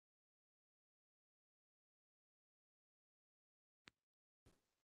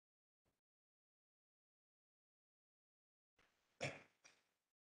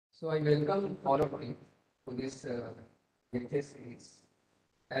So I welcome all of you to this lecture series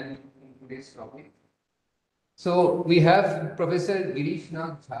and today's topic. So we have Professor Girish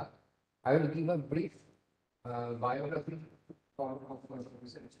Nath Jha. I will give a brief biography of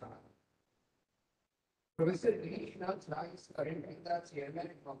Professor Jha. Professor Girish Nath Jha is currently the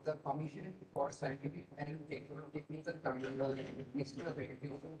chairman of the Commission for Scientific and Technical Terminology, Ministry of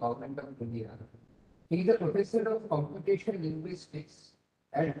Education, Government of India. He is a professor of computational linguistics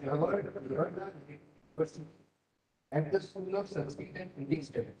at Harvard University at the School of Sanskrit and Indic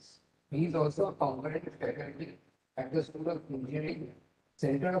Studies. He is also a concurrent faculty at the School of Engineering,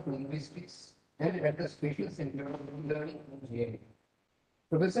 Center of Linguistics, and at the Special Center of Learning in GA.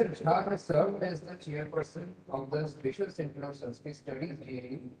 Professor Jha has served as the chairperson of the Special Center of Sanskrit Studies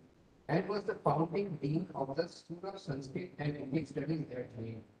GA and was the founding dean of the School of Sanskrit and Indic Studies at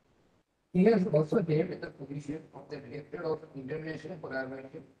GA. He has also held the position of the Director of International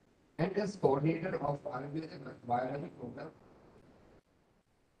Collaboration and as coordinator of Ayurvedic Biology Program.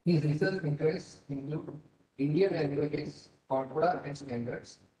 His research interests include Indian languages, corpora and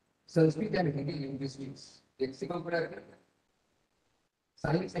standards, Sanskrit and Hindi linguistics, lexicography,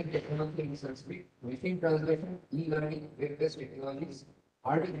 science and technology in Sanskrit, machine translation, e-learning, web-based technologies,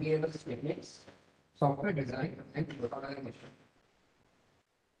 RDBMS techniques, software design, and localization.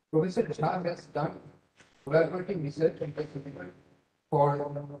 Professor Jha has done collaborative research and technical for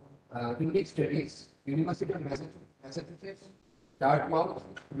Indic Studies, University of Massachusetts, Dartmouth,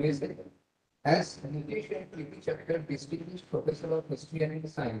 USA, as Nitish and Preeti Chapter Distinguished Professor of History and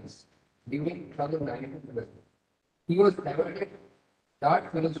Science during 2009. He was awarded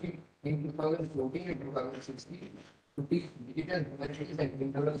Dart Fellowship in 2014 and 2016 to teach digital humanities and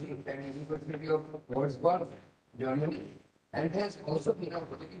technology at the University of Würzburg, Germany, and has also been a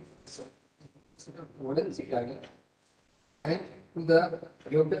professor of Florence, Italy, and to the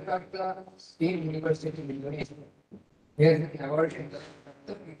Yogyakarta State University in Indonesia. He has been awarded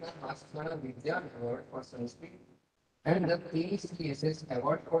the Asana Vidya Award for Sanskrit and the KCSS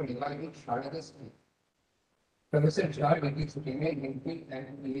Award for reviving Sharada School. Professor Jha did his MA, MPhil,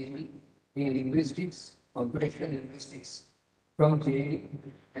 and PhD in linguistics, computational linguistics from JD,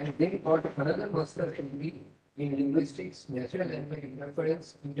 and then got another master's degree in linguistics, natural language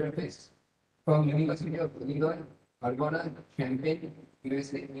interface from University of Illinois, Urbana, Champaign,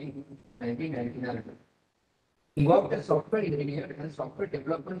 USA in 1999. He worked as software engineer and software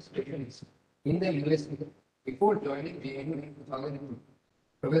development specialist in the USA before joining JNU in 2002.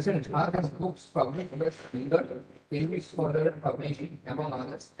 Professor Jha has books published by Linguistics, English Scholar Publishing, among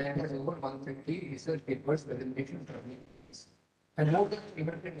others, and has over 150 research papers, presentations, and more than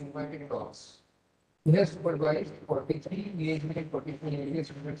 300 invited talks. He has supervised 43 PhD and 43 MA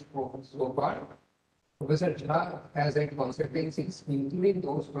students so far. Professor Jha has had consultancies, including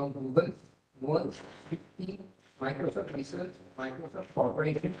those from Google, Nuance, Microsoft Research, Microsoft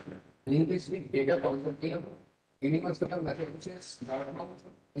Corporation, Linguistic Data Consortium, University of Massachusetts, Dartmouth,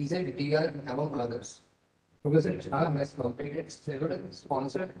 EZDR, among others. Professor Jha has completed several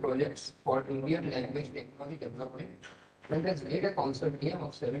sponsored projects for Indian language technology development and has led a consortium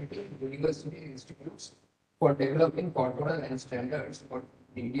of 17 university institutes for developing corpora and standards for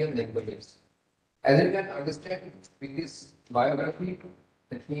Indian languages. As you can understand with this biography,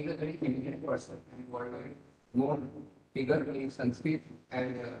 that he is a very intelligent person and worldwide known figure in Sanskrit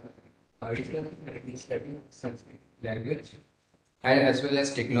and additional studying Sanskrit language and as well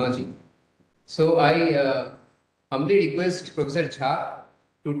as technology. So I humbly request Professor Jha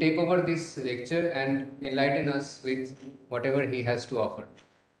to take over this lecture and enlighten us with whatever he has to offer.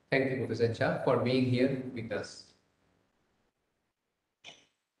 Thank you, Professor Jha, for being here with us.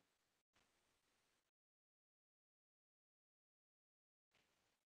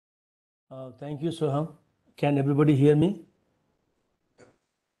 Thank you, Soham. Can everybody hear me?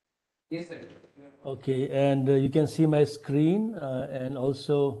 Yes, sir. Okay, and you can see my screen and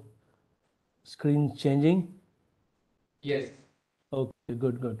also screen changing? Yes. Okay,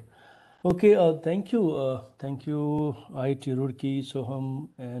 good. Okay, thank you, IIT Roorkee, Soham,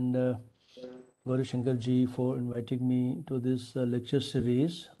 and Girish Ji for inviting me to this lecture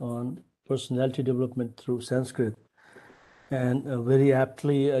series on personality development through Sanskrit. And very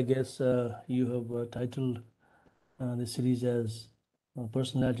aptly, I guess you have titled the series as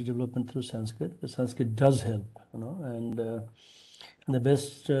personality development through Sanskrit. The Sanskrit does help, and the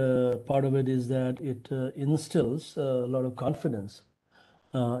best part of it is that it instills a lot of confidence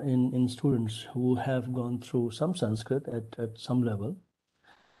in students who have gone through some Sanskrit at some level.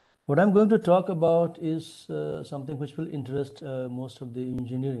 What I'm going to talk about is something which will interest most of the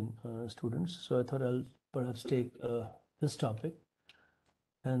engineering students. So I thought I'll perhaps take this topic.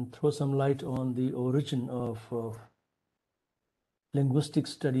 and throw some light on the origin of linguistic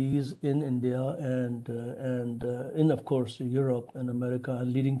studies in India and in, of course, Europe and America,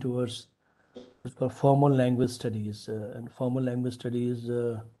 leading towards what's called formal language studies. And formal language studies,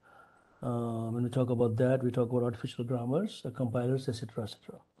 when we talk about that, we talk about artificial grammars, compilers, etc.,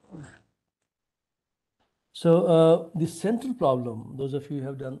 etc. So the central problem, those of you who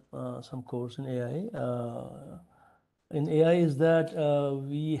have done some course in AI is that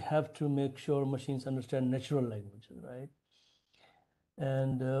we have to make sure machines understand natural language, right?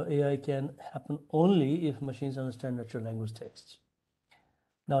 And AI can happen only if machines understand natural language texts.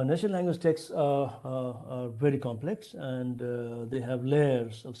 Now, natural language texts are very complex, and they have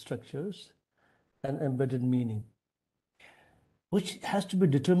layers of structures and embedded meaning, which has to be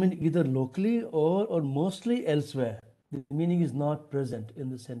determined either locally or mostly elsewhere. The meaning is not present in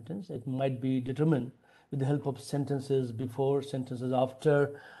the sentence. It might be determined with the help of sentences before, sentences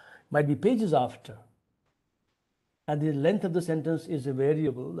after, might be pages after. And the length of the sentence is a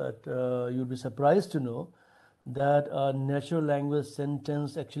variable that you'll be surprised to know that a natural language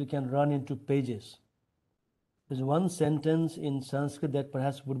sentence actually can run into pages. There's one sentence in Sanskrit that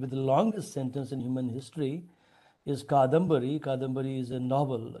perhaps would be the longest sentence in human history is Kadambari. Kadambari is a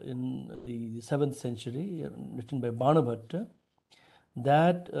novel in the 7th century written by Banabhatta.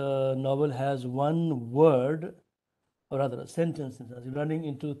 That novel has one word, or rather a sentence running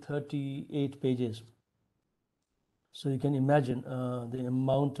into 38 pages. So you can imagine the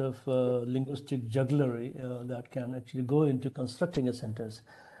amount of linguistic jugglery that can actually go into constructing a sentence.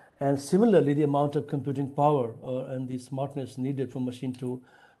 And similarly, the amount of computing power and the smartness needed for machine to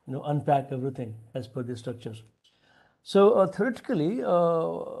unpack everything as per the structures. So theoretically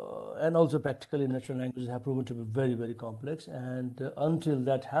and also practically, natural languages have proven to be very, very complex. And until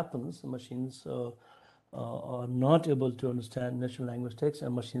that happens, machines are not able to understand natural language text,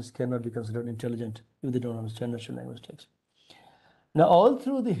 and machines cannot be considered intelligent if they don't understand natural language text. Now, all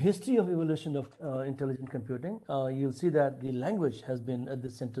through the history of evolution of intelligent computing, you'll see that the language has been at the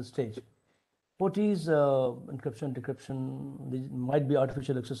center stage. What is encryption, decryption? These might be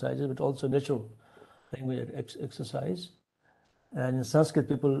artificial exercises, but also natural language exercise. And in Sanskrit,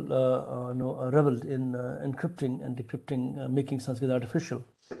 people reveled in encrypting and decrypting, making Sanskrit artificial.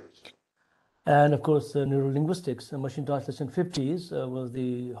 And of course, neurolinguistics, machine translation 50s was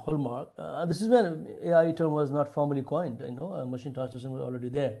the hallmark. This is when AI term was not formally coined. Machine translation was already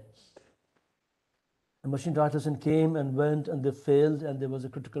there. And machine translation came and went, and they failed, and there was a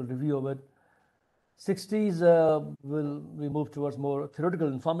critical review of it. 60s we moved towards more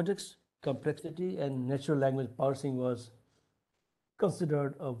theoretical informatics, complexity, and natural language parsing was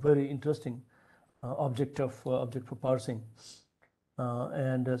considered a very interesting object for parsing.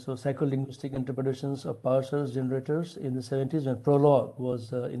 So psycholinguistic interpretations of parsers, generators in the 70s when Prolog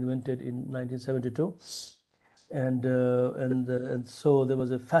was invented in 1972. And so there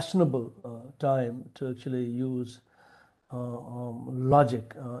was a fashionable time to actually use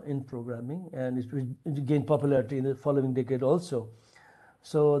logic in programming, and it gained popularity in the following decade also.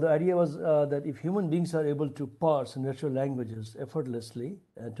 So the idea was that if human beings are able to parse natural languages effortlessly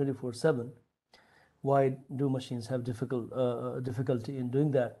and 24/7, why do machines have difficulty in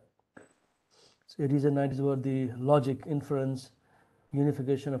doing that? So 80s and 90s were the logic, inference,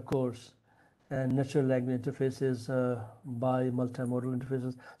 unification, of course, and natural language interfaces by multimodal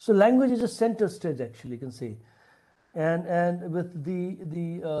interfaces. So language is a center stage, actually, you can see. And with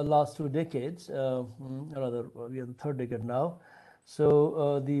the last 2 decades, rather we are in the 3rd decade now,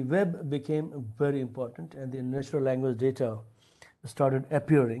 so the web became very important, and the natural language data started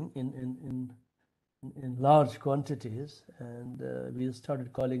appearing in large quantities, and we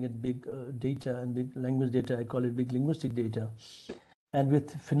started calling it big data and big language data. I call it big linguistic data. And with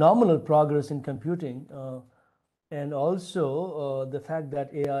phenomenal progress in computing, and also the fact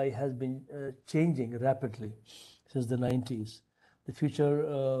that AI has been changing rapidly since the 90s. The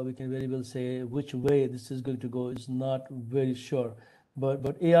future, we can very well say which way this is going to go is not very sure.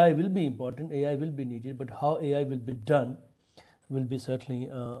 But AI will be important, AI will be needed, but how AI will be done will be certainly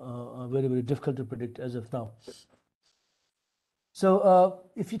very, very difficult to predict as of now. So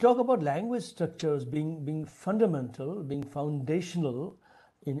if you talk about language structures being fundamental, being foundational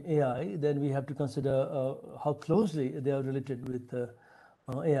in AI, then we have to consider how closely they are related with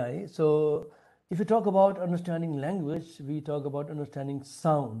AI. So if you talk about understanding language, we talk about understanding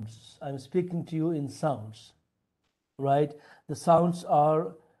sounds. I'm speaking to you in sounds, right? The sounds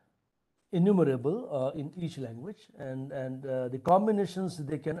are innumerable in each language, and the combinations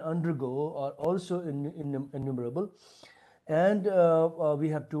they can undergo are also innumerable. And we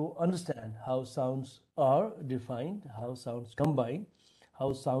have to understand how sounds are defined, how sounds combine,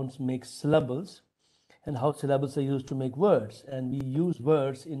 how sounds make syllables and how syllables are used to make words. And we use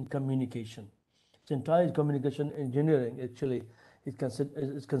words in communication. So entire communication engineering actually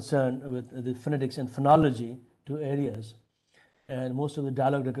is concerned with the phonetics and phonology, two areas. And most of the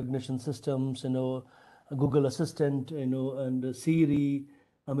dialogue recognition systems, Google Assistant, and Siri,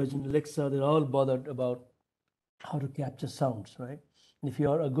 Amazon Alexa, they're all bothered about how to capture sounds, right? And if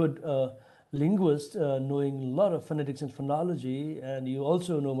you are a good linguist, knowing a lot of phonetics and phonology, and you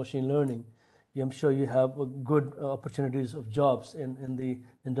also know machine learning, I'm sure you have good opportunities of jobs in the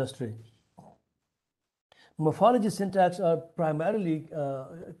industry. Morphology syntax are primarily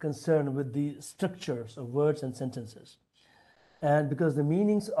concerned with the structures of words and sentences. And because the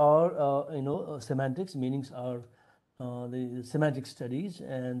meanings are, semantics, meanings are the semantic studies,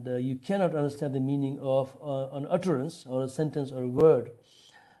 and you cannot understand the meaning of an utterance or a sentence or a word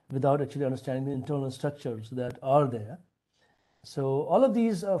without actually understanding the internal structures that are there. So all of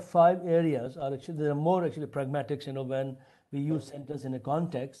these 5 areas are actually, there are more actually pragmatics, when we use sentence in a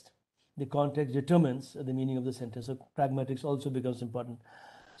context, the context determines the meaning of the sentence. So pragmatics also becomes important.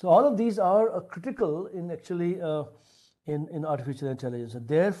 So all of these are critical in actually in artificial intelligence.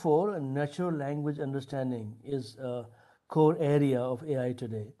 Therefore, natural language understanding is a core area of AI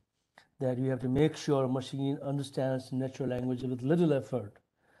today, that you have to make sure a machine understands natural language with little effort.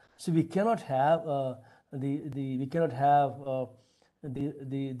 So we cannot have the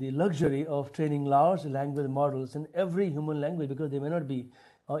luxury of training large language models in every human language, because there may not be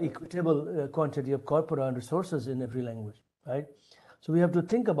equitable quantity of corpora and resources in every language, right? So we have to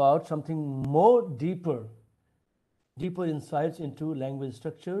think about something more deeper insights into language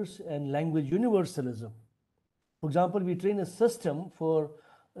structures and language universalism. For example, we train a system for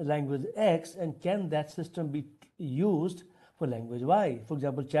language X, and can that system be used for language Y? For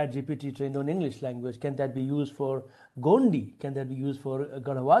example, ChatGPT trained on English language, can that be used for Gondi? Can that be used for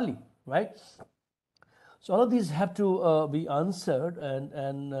Garhwali, right? So all of these have to be answered,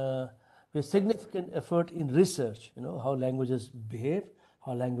 and with significant effort in research, how languages behave,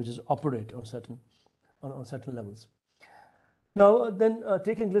 how languages operate on certain levels. Now, then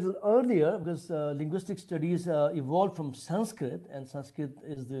taking a little earlier, because linguistic studies evolved from Sanskrit, and Sanskrit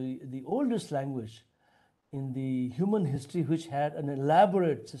is the oldest language in the human history which had an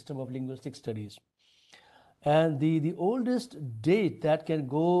elaborate system of linguistic studies. And the oldest date that can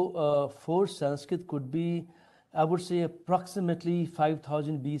go for Sanskrit could be, I would say, approximately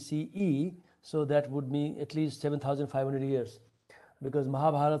 5000 BCE. So that would mean at least 7500 years, because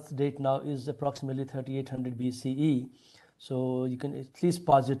Mahabharat's date now is approximately 3800 BCE. So you can at least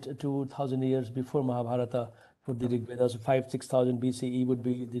posit 2000 years before Mahabharata for the Rig Veda. So 5,000-6,000 BCE would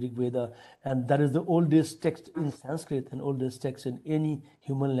be the Rig Veda, and that is the oldest text in Sanskrit and oldest text in any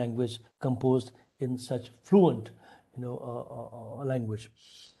human language composed in such fluent, language.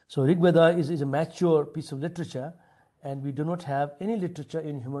 So Rig Veda is a mature piece of literature, and we do not have any literature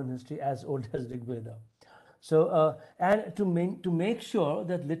in human history as old as Rig Veda. So, and to make sure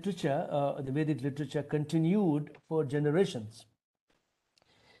that literature, the Vedic literature, continued for generations,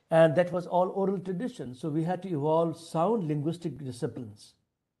 and that was all oral tradition. So we had to evolve sound linguistic disciplines.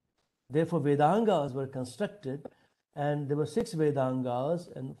 Therefore, Vedangas were constructed, and there were 6 Vedangas,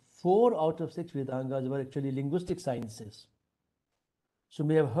 and 4 out of 6 Vedangas were actually linguistic sciences. So you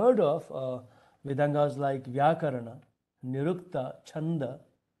may have heard of Vedangas like Vyakarana, Nirukta, Chanda,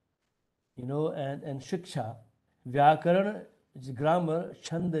 and Shiksha. Vyakarana is grammar,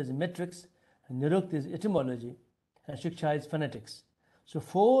 Chanda is metrics, and Nirukta is etymology, and Shiksha is phonetics. So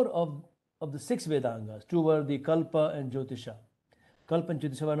 4 of the 6 Vedangas, 2 were the Kalpa and Jyotisha. Kalpa and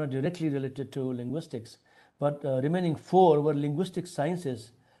Jyotisha were not directly related to linguistics, but remaining 4 were linguistic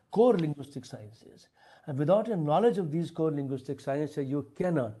sciences, core linguistic sciences. And without a knowledge of these core linguistic sciences, you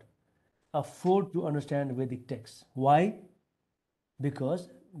cannot afford to understand Vedic texts. Why? Because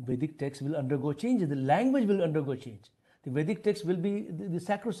Vedic text will undergo changes. The language will undergo change. The Vedic text will be the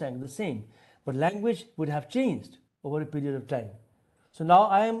sacrosanct, the same, but language would have changed over a period of time. So now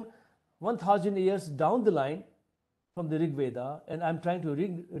I am 1000 years down the line from the Rig Veda, and I'm trying to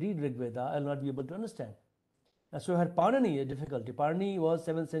read Rig Veda. I'll not be able to understand. And so I had Panini a difficulty. Panini was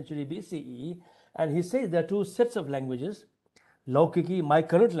 7th century BCE, and he says there are 2 sets of languages: Laukiki, my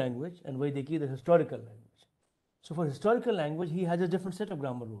current language, and Vediki, the historical language. So for historical language, he has a different set of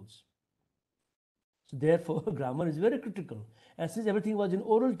grammar rules. So therefore, grammar is very critical. And since everything was in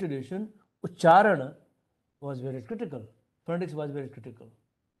oral tradition, Ucharana was very critical. Phonetics was very critical.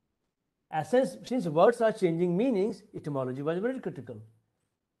 And since words are changing meanings, etymology was very critical.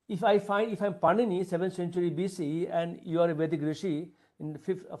 If I'm Panini, 7th century BCE, and you are a Vedic Rishi in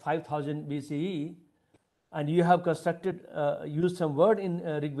 5000 BCE, and you have constructed, used some word in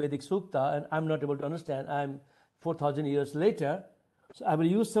Rigvedic Sukta, and I'm not able to understand, I'm 4,000 years later, so I will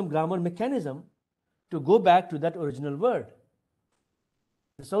use some grammar mechanism to go back to that original word.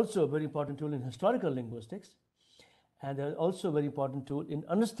 It's also a very important tool in historical linguistics, and they're also a very important tool in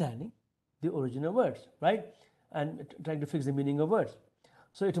understanding the original words, right? And trying to fix the meaning of words.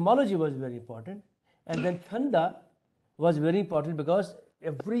 So etymology was very important, and then Khanda was very important because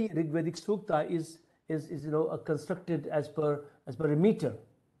every Rigvedic Sukta is constructed as per a meter.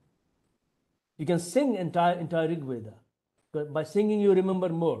 You can sing entire Rigveda, but by singing you remember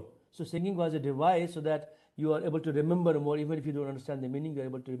more. So singing was a device so that you are able to remember more, even if you don't understand the meaning, you are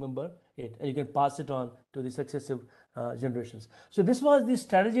able to remember it, and you can pass it on to the successive generations. So this was the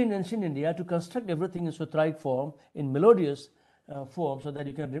strategy in ancient India to construct everything in sutraic form, in melodious form, so that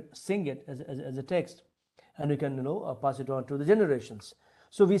you can sing it as a text, and you can pass it on to the generations.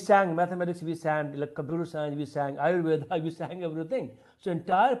 So we sang mathematics, we sang like computer science, we sang Ayurveda, we sang everything. So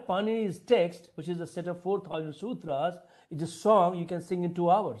entire Panini's text, which is a set of 4,000 sutras, is a song you can sing in 2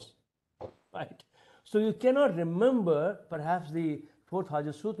 hours, right? So you cannot remember perhaps the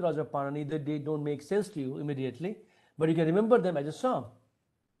 4,000 sutras of Panini, that they don't make sense to you immediately, but you can remember them as a song.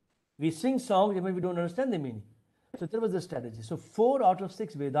 We sing songs even if we don't understand the meaning. So that was the strategy. So 4 out of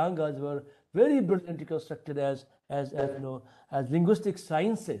 6 Vedangas were very brilliantly constructed as linguistic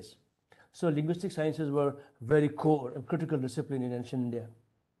sciences. So linguistic sciences were very core and critical discipline in ancient India.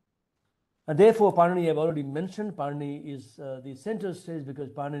 And therefore Panini, I've already mentioned, Panini is the center stage because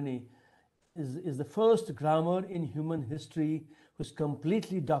Panini is the first grammar in human history which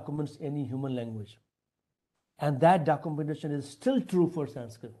completely documents any human language. And that documentation is still true for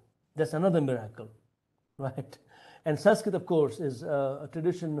Sanskrit. That's another miracle, right? And Sanskrit, of course, is a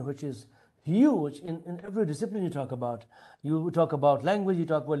tradition which is huge in every discipline you talk about. You talk about language, you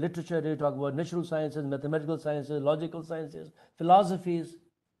talk about literature, you talk about natural sciences, mathematical sciences, logical sciences, philosophies,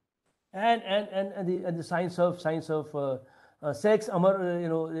 and the science of sex,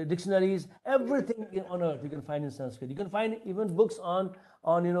 dictionaries, everything on earth you can find in Sanskrit. You can find even books on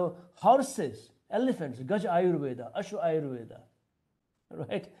horses, elephants, Gaj Ayurveda, Ashwa Ayurveda,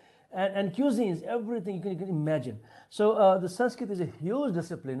 right? And cuisines, everything you can imagine. So the Sanskrit is a huge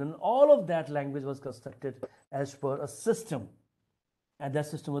discipline, and all of that language was constructed as per a system. And that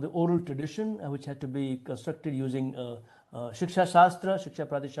system was the oral tradition, which had to be constructed using Shiksha Shastra, Shiksha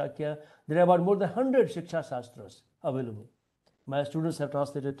Pradishakya. There are about more than 100 Shiksha Shastras available. My students have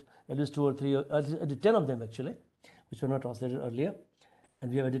translated at least 2 or 3, 10 of them actually, which were not translated earlier. And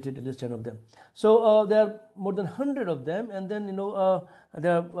we have edited at least 10 of them. So there are more than 100 of them, and then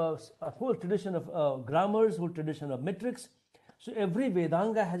there are a whole tradition of grammars, whole tradition of metrics. So every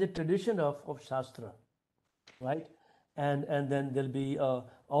Vedanga has a tradition of Shastra, right? And then there'll be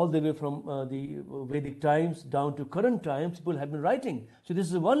all the way from the Vedic times down to current times, people have been writing. So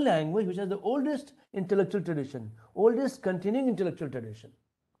this is one language which has the oldest intellectual tradition, oldest continuing intellectual tradition.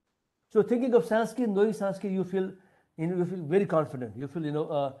 So thinking of Sanskrit, knowing Sanskrit, you feel very confident. You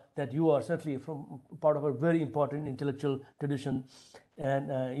feel that you are certainly from part of a very important intellectual tradition,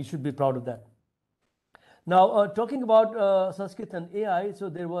 and you should be proud of that. Now, talking about Sanskrit and AI, so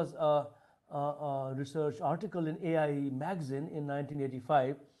there was a research article in AI magazine in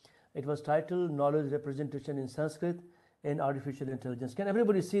 1985. It was titled "Knowledge Representation in Sanskrit and Artificial Intelligence." Can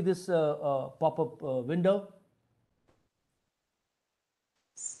everybody see this pop-up window?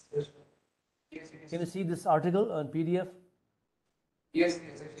 Can you see this article on PDF? Yes.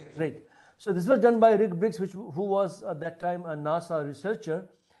 Great. So this was done by Rick Briggs, who was at that time a NASA researcher,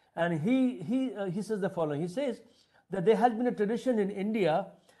 and he says the following. He says that there has been a tradition in India,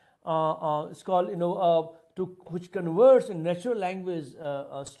 it's called which converts in natural language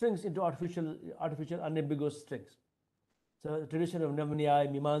strings into artificial unambiguous strings. So the tradition of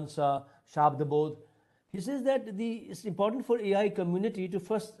Navanyaya, Mimamsa, Shabdabodh. He says that it's important for AI community to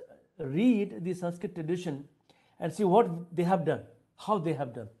first read the Sanskrit tradition and see what they have done, how they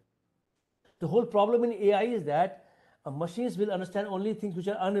have done. The whole problem in AI is that machines will understand only things which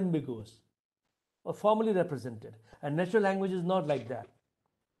are unambiguous or formally represented, and natural language is not like that.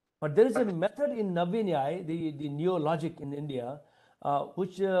 But there is a method in Navanyaya, the neologic in India,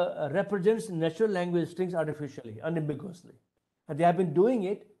 which represents natural language strings artificially, unambiguously. And they have been doing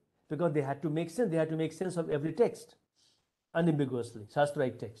it because they had to make sense. They had to make sense of every text unambiguously,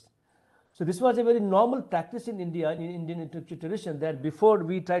 Shastraic text. So this was a very normal practice in India, in Indian intellectual tradition, that before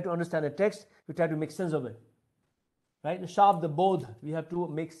we try to understand a text, we try to make sense of it. Right? The Bodh, we have to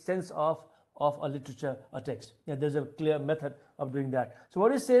make sense of a literature, a text. Yeah, there's a clear method of doing that. So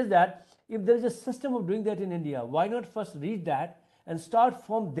what it says that if there is a system of doing that in India, why not first read that and start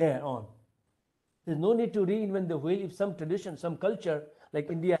from there on? There's no need to reinvent the wheel. If some tradition, some culture like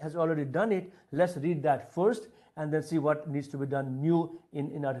India has already done it, let's read that first and then see what needs to be done new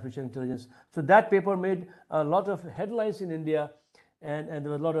in artificial intelligence. So that paper made a lot of headlines in India, and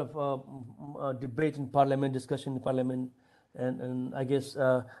there was a lot of debate in parliament, discussion in parliament, and I guess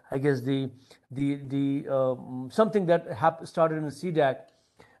the something that started in the CDAC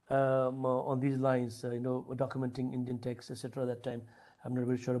on these lines, documenting Indian texts, etc. That time, I'm not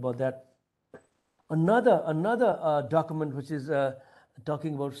very sure about that. Another document which is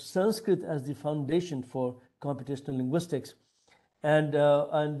talking about Sanskrit as the foundation for computational linguistics, and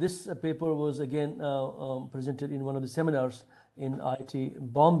this paper was again presented in one of the seminars in IIT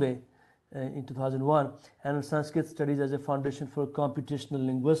Bombay in 2001, and Sanskrit studies as a foundation for computational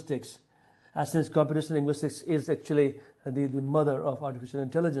linguistics. Since computational linguistics is actually the mother of artificial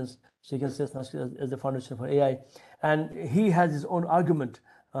intelligence, so you can say Sanskrit as the foundation for AI. And he has his own argument,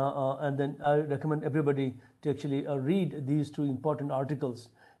 and then I recommend everybody to actually read these two important articles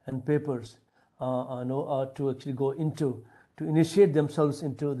and papers to actually go into, to initiate themselves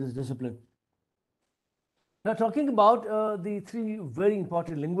into this discipline. Now, talking about the three very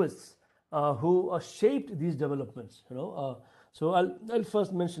important linguists who shaped these developments, so I'll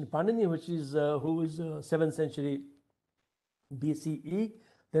first mention Panini, which is who is 7th century BCE.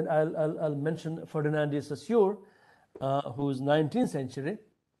 Then I'll mention Ferdinand de Saussure, who is 19th century,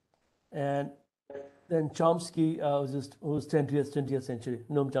 and then Chomsky, who's 20th century.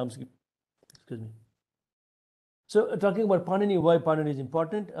 Noam Chomsky, excuse me. So talking about Panini, why Panini is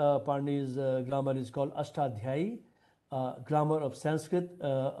important? Panini's grammar is called Ashtadhyayi, grammar of Sanskrit,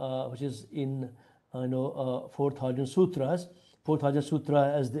 which is in 4,000 sutras. 4,000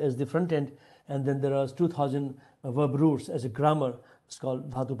 sutra as the front end, and then there are 2,000 verb roots as a grammar. It's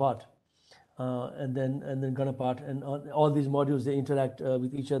called Dhatupat, and then Ganapat, and all these modules, they interact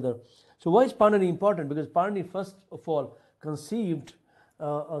with each other. So why is Panini important? Because Panini first of all conceived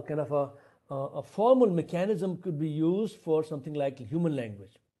a kind of a formal mechanism could be used for something like human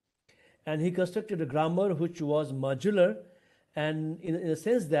language, and he constructed a grammar which was modular, and in a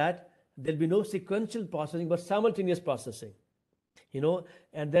sense that there'll be no sequential processing but simultaneous processing.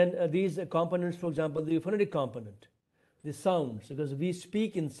 And then these components, for example, the phonetic component, the sounds, because we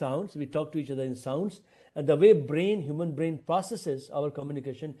speak in sounds, we talk to each other in sounds, and the way human brain processes our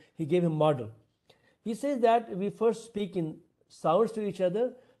communication, he gave a model. He says that we first speak in sounds to each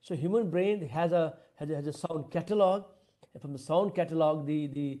other, so human brain has a sound catalog, and from the sound catalog,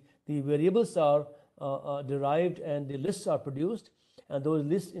 the variables are derived and the lists are produced, and those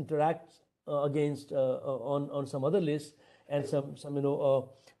lists interact against on some other lists, and some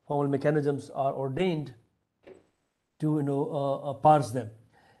formal mechanisms are ordained to parse them.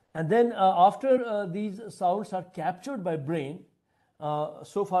 And then after these sounds are captured by brain,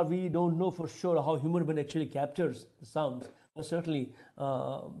 so far we don't know for sure how human brain actually captures the sounds, but certainly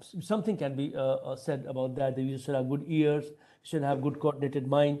something can be said about that. You should have good ears, you should have good coordinated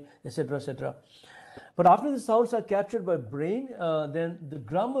mind, etc., etc. But after the sounds are captured by brain, then the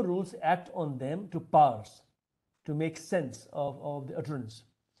grammar rules act on them to parse, to make sense of the utterance.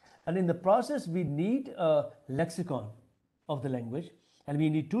 And in the process, we need a lexicon of the language, and we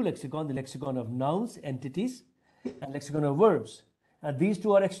need two lexicons, the lexicon of nouns, entities, and lexicon of verbs. And these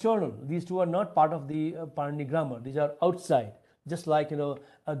two are external. These two are not part of the Panini grammar. These are outside, just like a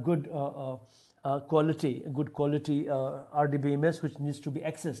good quality RDBMS, which needs to be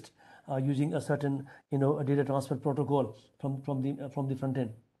accessed using a certain a data transfer protocol from the front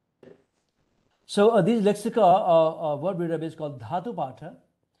end. So these lexica verb database called Dhatupatha,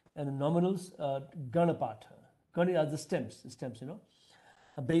 and the nominals Ganapatha. Gani are the stems,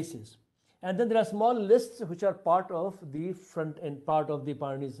 a basis. And then there are small lists which are part of the front end, part of the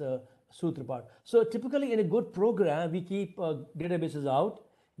Panini's sutra part. So typically in a good program, we keep databases out,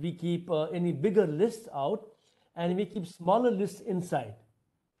 we keep any bigger lists out, and we keep smaller lists inside.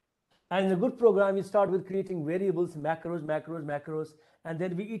 And in a good program, we start with creating variables, macros, and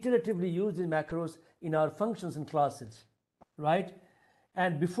then we iteratively use these macros in our functions and classes, right?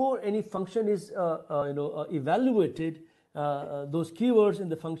 And before any function is evaluated, those keywords in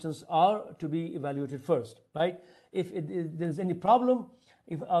the functions are to be evaluated first, right? If there's any problem,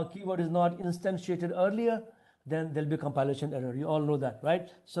 if a keyword is not instantiated earlier, then there'll be compilation error. You all know that, right?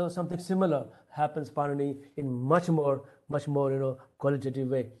 So something similar happens Panini in much more qualitative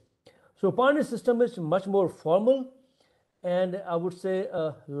way. So Panini system is much more formal, and I would say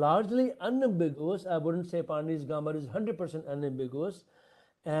largely unambiguous. I wouldn't say Panini's grammar is 100% unambiguous.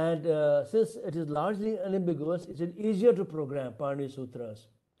 And since it is largely unambiguous, it is easier to program Panini sutras,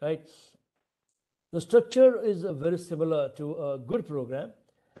 right? The structure is very similar to a good program,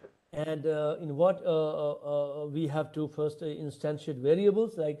 And in what we have to first instantiate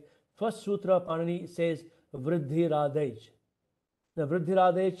variables, like first sutra Panini says Vriddhi Radej. Now Vriddhi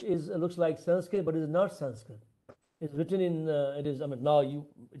Radej looks like Sanskrit, but it is not Sanskrit. It's written in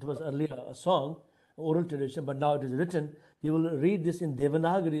it was earlier a song, oral tradition, but now it is written. You will read this in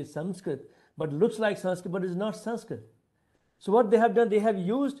Devanagari, Sanskrit, but looks like Sanskrit, but it is not Sanskrit. So what they have done, they have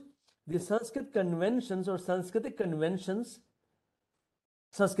used the Sanskrit conventions or Sanskritic conventions,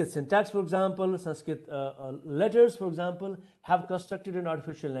 Sanskrit syntax, for example, Sanskrit letters, for example, have constructed an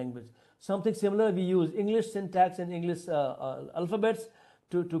artificial language. Something similar, we use English syntax and English alphabets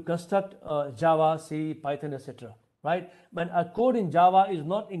to construct Java, C, Python, etc. Right? But a code in Java is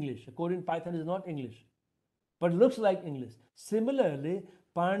not English. A code in Python is not English, but looks like English. Similarly,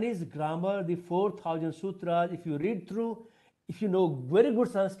 Panini's grammar, the 4,000 sutras, if you read through, if you know very good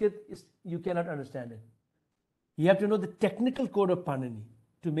Sanskrit, you cannot understand it. You have to know the technical code of Panini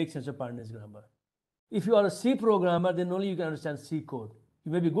to make sense of Panini's grammar. If you are a C programmer, then only you can understand C code.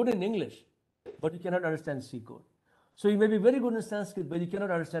 You may be good in English, but you cannot understand C code. So you may be very good in Sanskrit, but you cannot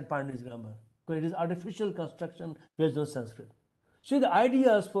understand Panini's grammar because it is artificial construction based on Sanskrit. So the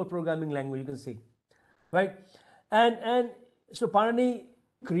ideas for programming language, you can see, right? And so Panini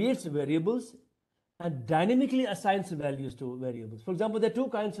creates variables and dynamically assigns values to variables. For example, there are two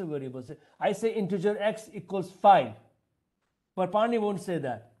kinds of variables. I say integer x equals 5, but Panini won't say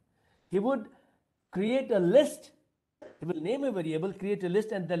that. He would create a list. He will name a variable, create a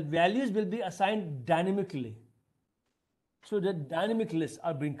list, and the values will be assigned dynamically. So the dynamic lists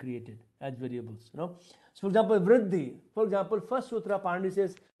are being created as variables. So for example, Vriddhi. For example, first sutra Panini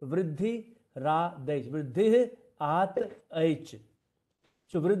says Vriddhi Ra Dej. Vriddhi At H.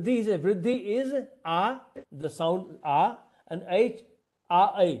 So Vriddhi is A, the sound A, and H,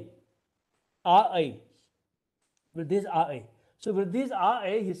 A. A. Vriddhi is A. So Vriddhi is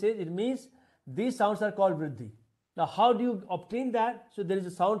A, he says it means these sounds are called Vriddhi. Now, how do you obtain that? So there is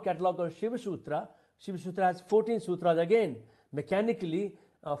a sound catalog of Shiva Sutra. Shiva Sutra has 14 sutras again, mechanically,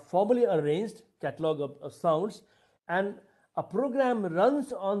 formally arranged catalog of sounds, and a program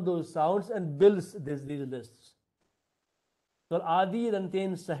runs on those sounds and builds these lists. So Adi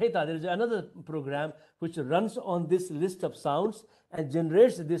Ranten Sahita, there is another program which runs on this list of sounds and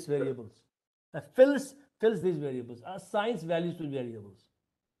generates these variables, fills these variables, assigns values to variables,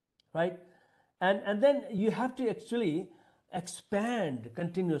 right? And then you have to actually expand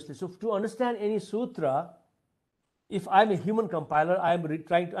continuously. So to understand any sutra, if I'm a human compiler,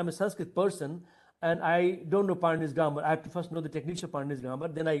 I'm a Sanskrit person, and I don't know Panini's grammar, I have to first know the techniques of Panini's grammar,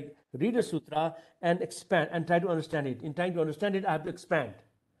 then I read a sutra and expand and try to understand it. In trying to understand it, I have to expand.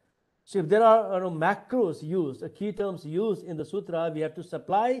 So if there are macros used, key terms used in the sutra, we have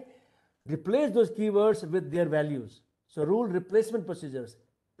to replace those keywords with their values. So rule replacement procedures.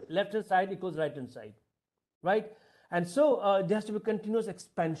 Left hand side equals right hand side, right? And so there has to be continuous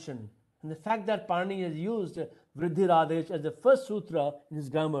expansion. And the fact that Panini has used Vriddhi Radej as the first sutra in his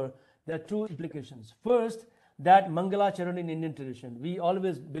grammar, there are two implications. First, that Mangalacharan in Indian tradition, we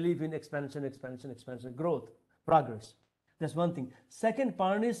always believe in expansion, growth, progress. That's one thing. Second,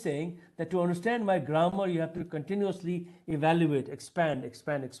 Panini is saying that to understand my grammar, you have to continuously evaluate, expand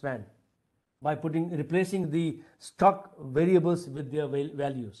by replacing the stock variables with their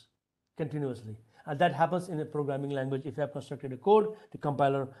values continuously. And that happens in a programming language. If you have constructed a code, the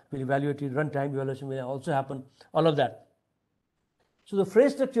compiler will evaluate it, runtime evaluation will also happen, all of that. So the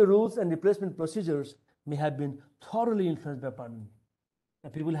phrase structure rules and replacement procedures may have been thoroughly influenced by Panini.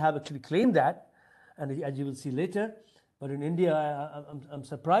 And people have actually claimed that, and as you will see later, but in India, I'm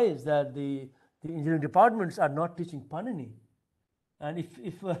surprised that the engineering departments are not teaching Panini. And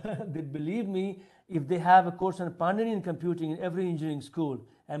if they believe me, if they have a course on Panini in computing in every engineering school,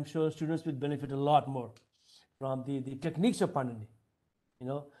 I'm sure students will benefit a lot more from the techniques of Panini.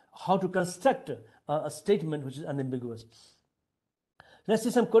 How to construct a statement which is unambiguous. Let's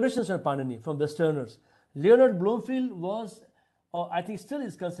see some quotations on Panini from Westerners. Leonard Bloomfield was, or I think still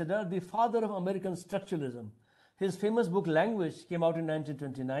is considered, the father of American structuralism. His famous book Language came out in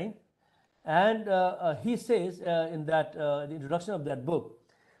 1929. And he says in the introduction of that book,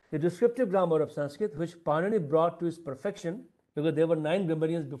 the descriptive grammar of Sanskrit, which Panini brought to its perfection, because there were 9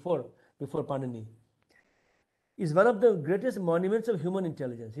 grammarians before Panini, is one of the greatest monuments of human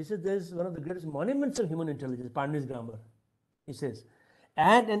intelligence. He says there is one of the greatest monuments of human intelligence, Panini's grammar, he says,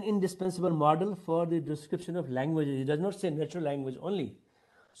 and an indispensable model for the description of languages. He does not say natural language only.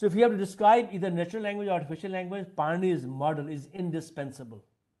 So if you have to describe either natural language or artificial language, Panini's model is indispensable.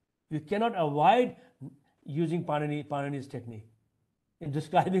 You cannot avoid using Panini's technique in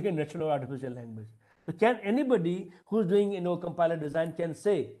describing a natural or artificial language. So can anybody who's doing compiler design can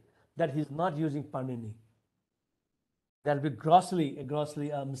say that he's not using Panini. That'll be a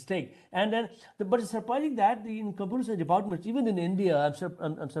grossly mistake. And then, but it's surprising that in computer science departments, even in India,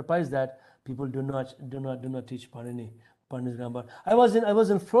 I'm surprised that people do not teach Panini's grammar. I was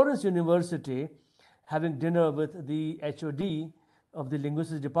in Florence University having dinner with the HOD of the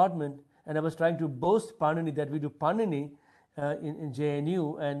linguistics department, and I was trying to boast Panini, that we do Panini in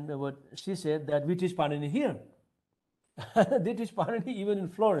JNU, and what she said, that we teach Panini here. They teach Panini even in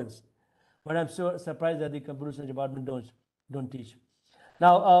Florence, but I'm so surprised that the computer science department don't teach.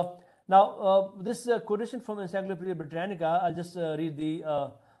 Now, this quotation from Encyclopedia Britannica, I'll just read the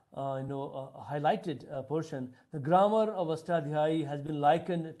highlighted portion. The grammar of Astadhyayi has been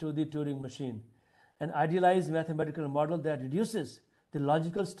likened to the Turing machine, an idealized mathematical model that reduces the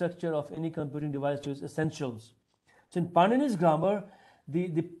logical structure of any computing device to its essentials. So in Panini's grammar,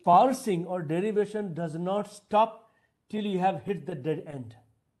 the parsing or derivation does not stop till you have hit the dead end.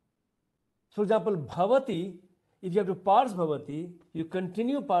 For example, bhavati, if you have to parse bhavati, you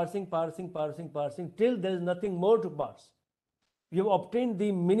continue parsing till there is nothing more to parse. You have obtained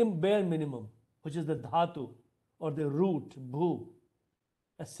the bare minimum, which is the dhatu or the root, bhu.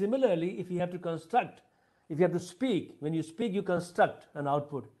 Similarly, if you have to construct, if you have to speak, when you speak, you construct an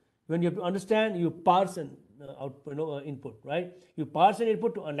output. When you have to understand, you parse an input, right? You parse an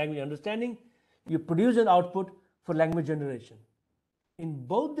input to language understanding, you produce an output for language generation. In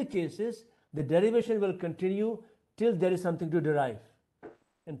both the cases, the derivation will continue till there is something to derive.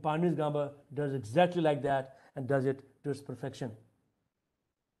 And Panini's grammar does exactly like that and does it to its perfection.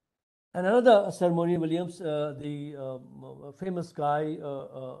 And another Sir Monier Williams, the famous guy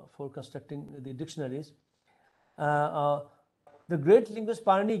for constructing the dictionaries, the great linguist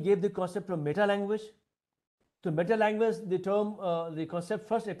Panini gave the concept of meta-language. So meta-language, the term, the concept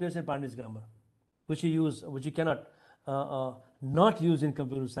first appears in Panini's grammar, which you cannot not use in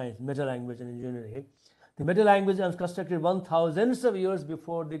computer science, meta-language and engineering. The meta-language was constructed 1,000s of years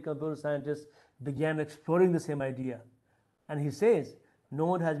before the computer scientists began exploring the same idea. And he says, no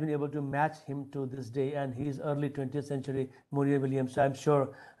one has been able to match him to this day, and he is early 20th century Monier Williams. So I'm sure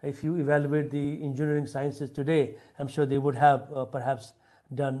if you evaluate the engineering sciences today, I'm sure they would have perhaps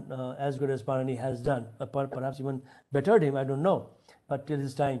done as good as Panini has done, perhaps even bettered him, I don't know. But till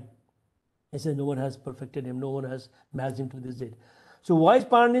his time, he says no one has perfected him, no one has matched him to this date. So why is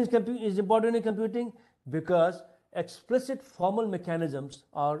Panini is important in computing? Because explicit formal mechanisms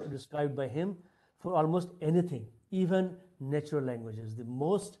are described by him for almost anything, even natural languages. The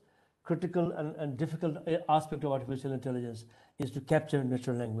most critical and difficult aspect of artificial intelligence is to capture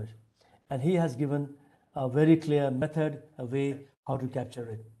natural language. And he has given a very clear method, a way how to capture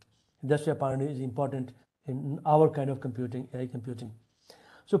it. And that's why Panini is important in our kind of computing, AI computing.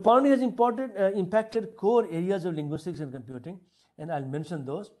 So Panini has impacted core areas of linguistics and computing, and I'll mention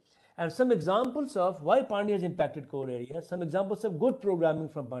those. And some examples of why Panini has impacted core areas, some examples of good programming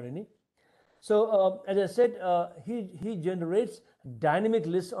from Panini. So as I said, he generates dynamic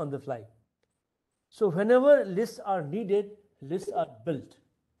lists on the fly. So whenever lists are needed, lists are built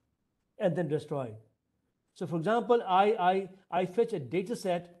and then destroyed. So for example, I fetch a data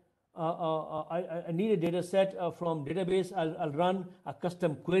set, I need a data set from database, I'll run a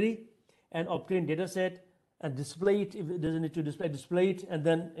custom query and obtain data set and display it. If it doesn't need to display it, and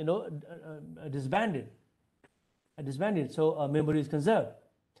then disband it. So memory is conserved.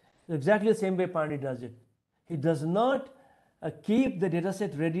 Exactly the same way Panini does it. He does not keep the data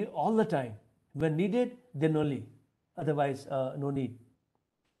set ready all the time. When needed, then only. Otherwise, no need.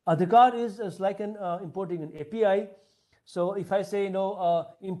 Adhikar is like importing an API. So if I say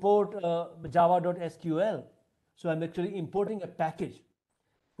import java.sql, so I'm actually importing a package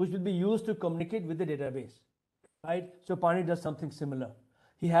which will be used to communicate with the database, right? So Panini does something similar.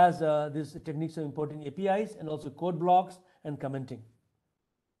 He has these techniques of importing APIs and also code blocks and commenting.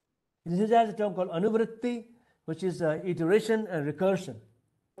 This has a term called anuvritti, which is iteration and recursion,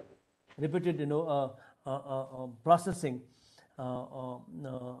 repeated processing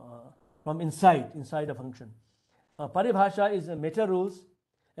from inside a function. Paribhasha is meta rules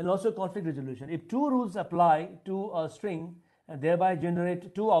and also conflict resolution. If two rules apply to a string and thereby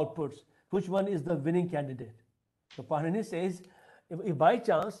generate two outputs, which one is the winning candidate? So Panini says, if by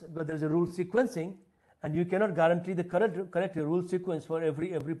chance, but there is a rule sequencing, and you cannot guarantee the correct rule sequence for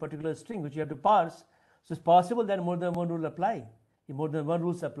every particular string which you have to parse, so it's possible that more than one rule apply. If more than one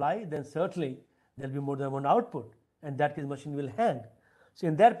rules apply, then certainly there will be more than one output, and that case machine will hang. So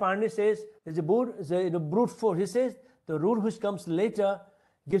in that, Panini says there's a brute force. He says the rule which comes later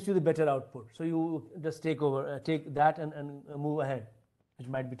gives you the better output. So you just take that and move ahead, which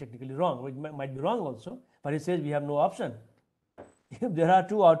might be technically wrong, which might be wrong also. But he says we have no option. if there are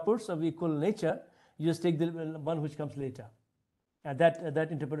two outputs of equal nature, you just take the one which comes later. And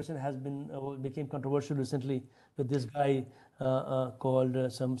that interpretation has been became controversial recently with this guy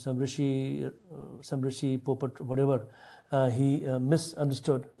called some rishi Popat, whatever. He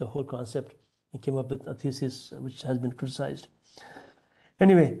misunderstood the whole concept. He came up with a thesis which has been criticized.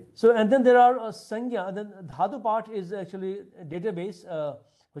 Anyway, so and then there are Sangya. Then Dhatu part is actually a database,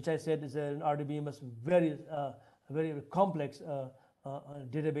 which I said is an RDBMS, very complex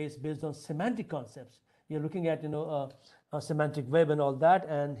database based on semantic concepts. You're looking at a semantic web and all that,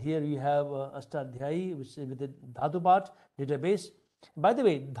 and here you have Astadhyayi, which is with the Dhatu part database. By the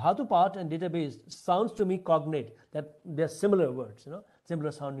way, Dhatu part and database sounds to me cognate, that they're similar words,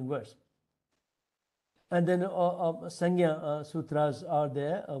 similar sounding words. And then Sangya sutras are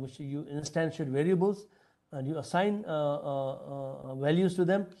there, which you instantiate variables and you assign values to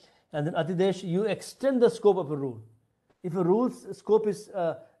them. And then Atidesh, you extend the scope of a rule. If a rule's scope is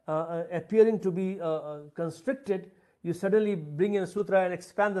appearing to be constricted, you suddenly bring in a sutra and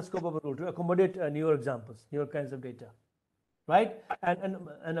expand the scope of a rule to accommodate newer examples, newer kinds of data, right?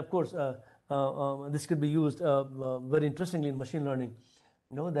 And of course, this could be used very interestingly in machine learning.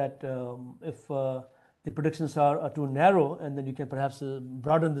 That if the predictions are too narrow, and then you can perhaps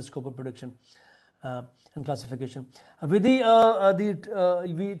broaden the scope of prediction and classification. Vidhi,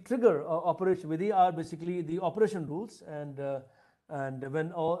 we trigger operation. Vidhi are basically the operation rules, and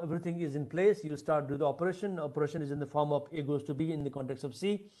when everything is in place, you start do the operation. Operation is in the form of A goes to B in the context of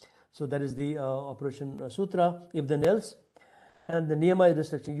C. So that is the operation sutra, if then else. And the niyama is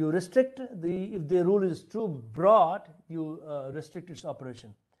restriction. You restrict if the rule is too broad, you restrict its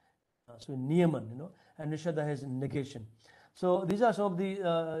operation. So niyaman, and nishada has negation. So these are some of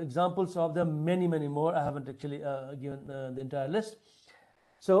the examples of the many more. I haven't actually given the entire list.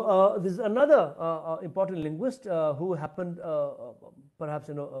 So this is another important linguist who happened perhaps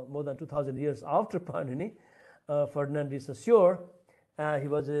more than 2,000 years after Panini, Ferdinand de Saussure. He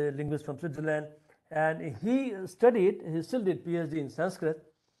was a linguist from Switzerland, and he studied, he still did PhD in Sanskrit,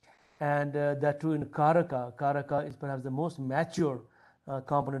 and that too in Karaka. Karaka is perhaps the most mature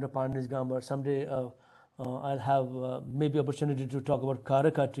component of Panini's grammar. Someday I'll have maybe opportunity to talk about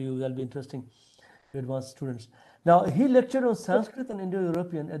Karaka to you. That'll be interesting to advanced students. Now, he lectured on Sanskrit and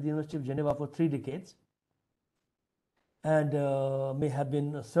Indo-European at the University of Geneva for 3 decades, and may have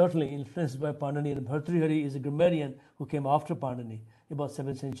been certainly influenced by Panini. And Bhartrihari is a grammarian who came after Panini, about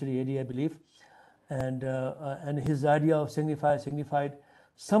 7th century AD, I believe. And his idea of signified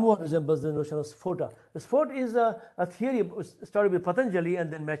somewhat resembles the notion of sphota. The sphota is a theory started with Patanjali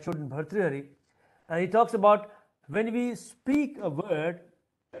and then matured in Bhartrihari. And he talks about when we speak a word,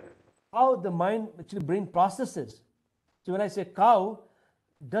 how the mind, actually brain processes. So when I say cow,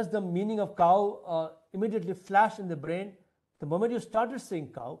 does the meaning of cow immediately flash in the brain the moment you started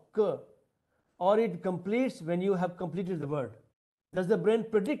saying cow, k, or it completes when you have completed the word? Does the brain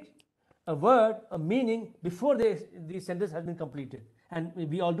predict a word, a meaning, before the sentence has been completed? And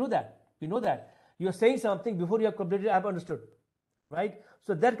we all do that. We know that. You are saying something before you have completed, I have understood, right?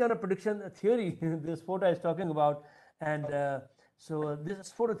 So that kind of prediction theory, this photo is talking about, and so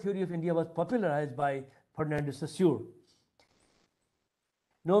this photo theory of India was popularized by Ferdinand de Saussure.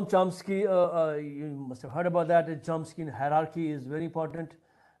 Noam Chomsky, you must have heard about that. Chomsky hierarchy is very important.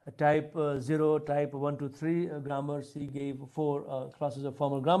 Type 0, type 1, 2, 3 grammars. He gave 4 classes of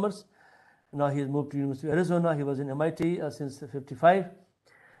formal grammars. Now he has moved to University of Arizona. He was in MIT since '55,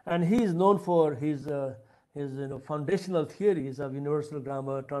 and he is known for his foundational theories of universal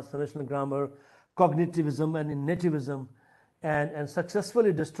grammar, transformational grammar, cognitivism, and innativism, and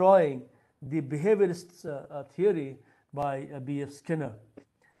successfully destroying the behaviorist theory by B.F. Skinner.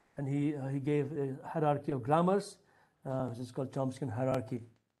 And he gave a hierarchy of grammars, which is called Chomsky hierarchy.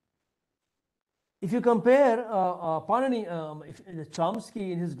 If you compare Panini,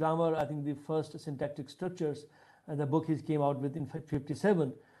 Chomsky in his grammar, I think the first syntactic structures, the book he came out with in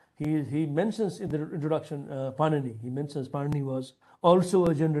 '57, he mentions in the introduction Panini. He mentions Panini was also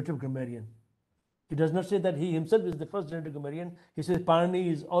a generative grammarian. He does not say that he himself is the first generative grammarian. He says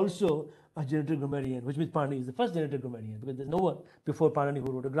Panini is also a generative grammarian, which means Panini is the first generative grammarian, because there's no one before Panini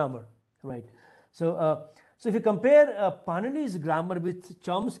who wrote a grammar, right? So, so if you compare Panini's grammar with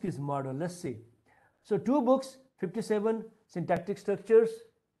Chomsky's model, let's see. So 2 books, 57 syntactic structures.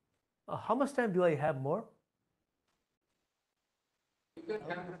 How much time do I have more? You can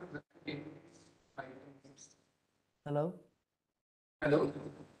have 5 minutes. Hello? Hello?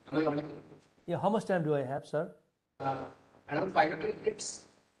 Yeah, how much time do I have, sir? Around 5 minutes.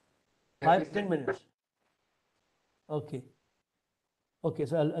 10 minutes. Okay. Okay,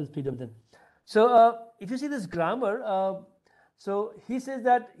 so I'll speed up then. So if you see this grammar, So he says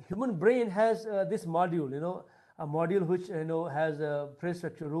that human brain has this module, a module which has phrase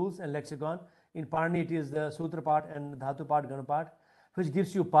structure rules and lexicon. In Panini it is the sutra part and dhatu part, gana part, which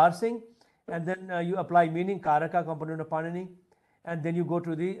gives you parsing, and then you apply meaning, karaka component of Panini, and then you go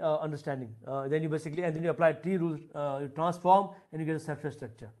to the understanding. Then you apply tree rules, you transform, and you get a surface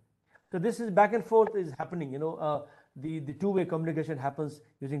structure. So this is back and forth is happening. The two-way communication happens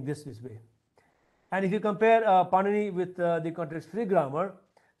using this way. And if you compare Panini with the context-free grammar,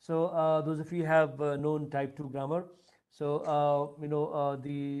 so those of you have known type 2 grammar. So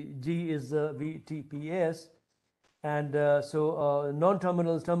the G is VTPS, and so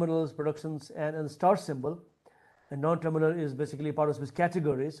non-terminals, terminals, productions, and start symbol. And non-terminal is basically part of these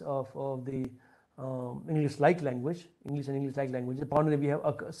categories of the English-like language, English and English-like language. Panini we have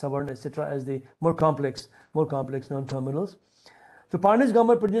Savarn, etc. as the more complex non-terminals. So Panini's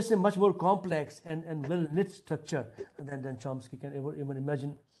grammar produces a much more complex and well-knit structure than Chomsky can ever even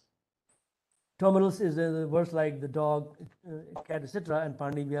imagine. Terminals is words like the dog, cat, etc. And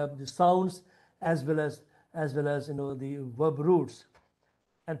Panini we have the sounds as well as the verb roots.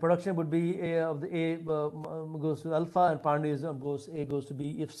 And production would be A goes to alpha, and Panini A goes to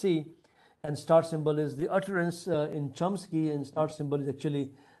B if C. And start symbol is the utterance in Chomsky, and start symbol is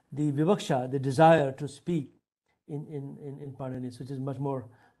actually the vivaksha, the desire to speak in Panini, which is much more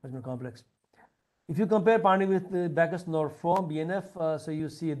complex. If you compare Panini with the Backus-Naur form, BNF, so you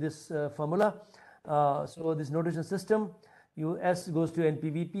see this formula. So this notation system, S goes to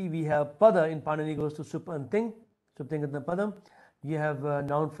NPVP. We have pada in Panini goes to sup and thing, suptingatna padam. You have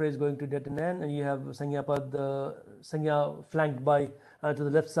noun phrase going to det and n, and you have sanya pad, sanya flanked by to the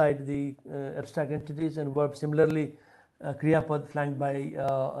left side the abstract entities, and verb similarly kriya pad flanked by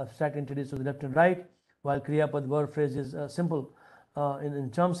abstract entities to the left and right, while kriya pad verb phrase is simple in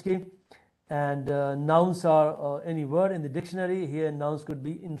Chomsky. And nouns are any word in the dictionary. Here nouns could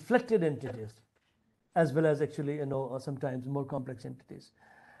be inflected entities as well as actually sometimes more complex entities,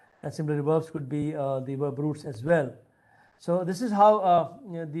 and similarly verbs could be the verb roots as well. So this is how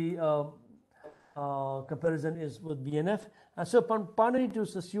the comparison is with BNF. And so Panini to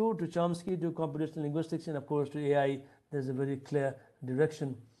Saussure, to Chomsky, to computational linguistics, and of course to AI, there's a very clear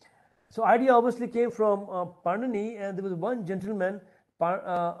direction. So idea obviously came from Panini, and there was one gentleman,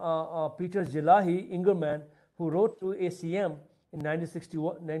 Peter Jelahi Ingerman, who wrote to ACM in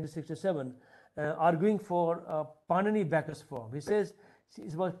 1967, arguing for Panini-Backus form. He says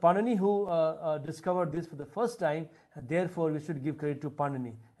it was Panini who discovered this for the first time, and therefore we should give credit to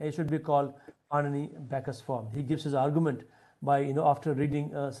Panini. It should be called Panini-Backus form. He gives his argument by after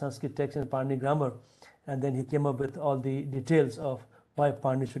reading Sanskrit text and Panini grammar, and then he came up with all the details of why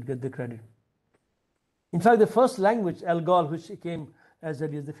Panini should get the credit. In fact, the first language, Algol, which came as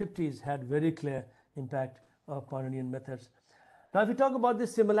early as the 50s, had very clear impact of Paninian methods. Now, if we talk about the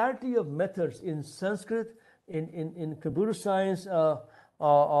similarity of methods in Sanskrit, in computer science,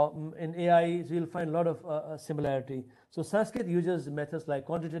 in AI, we'll find a lot of similarity. So Sanskrit uses methods like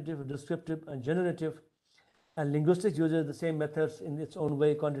quantitative, descriptive, and generative, and linguistics uses the same methods in its own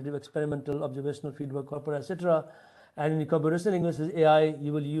way: quantitative, experimental, observational, feedback, corpora, etc. And in computational linguistics, AI,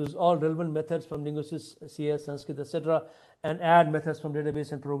 you will use all relevant methods from linguistics, CS, Sanskrit, etc., and add methods from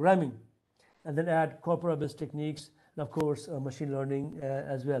database and programming, and then add corpora-based techniques, and of course machine learning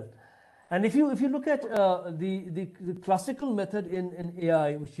as well. And if you look at the classical method in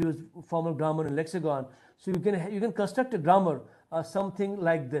AI, which use formal grammar and lexicon, so you can construct a grammar something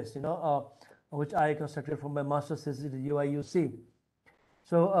like this, which I constructed from my master's thesis at UIUC.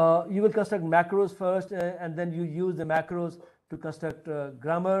 So you will construct macros first, and then you use the macros to construct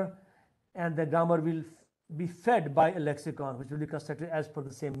grammar, and the grammar will be fed by a lexicon, which will be constructed as per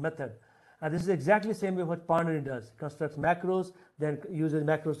the same method. And this is exactly the same way what Panini does. Constructs macros, then uses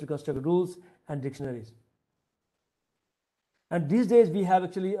macros to construct rules and dictionaries. And these days we have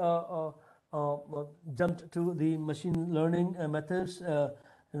actually jumped to the machine learning methods,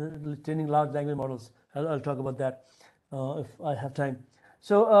 training large language models. I'll talk about that if I have time.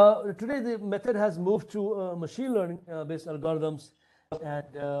 So today the method has moved to machine learning based algorithms, and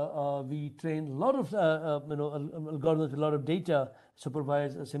we train a lot of algorithms with a lot of data,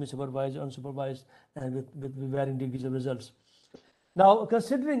 supervised, semi-supervised, unsupervised, and with varying degrees of results. Now,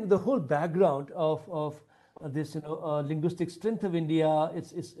 considering the whole background of this linguistic strength of India,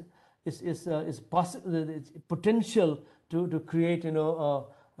 its potential to create a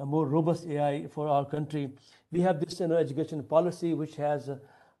more robust AI for our country, we have this education policy which has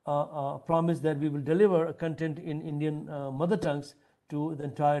promised that we will deliver content in Indian mother tongues to the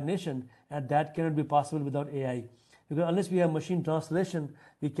entire nation, and that cannot be possible without AI. Because unless we have machine translation,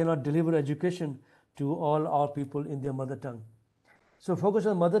 we cannot deliver education to all our people in their mother tongue. So focus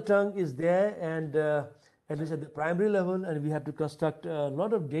on mother tongue is there, and at least at the primary level, and we have to construct a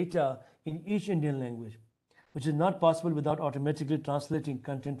lot of data in each Indian language, which is not possible without automatically translating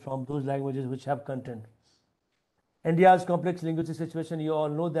content from those languages which have content. India's complex linguistic situation, you all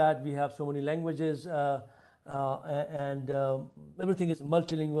know that we have so many languages, and everything is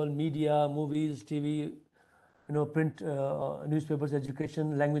multilingual: media, movies, TV, print, newspapers,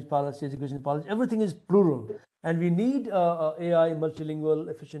 education, language policy, education policy, everything is plural. And we need AI, multilingual,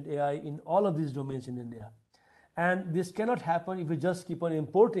 efficient AI in all of these domains in India. And this cannot happen if we just keep on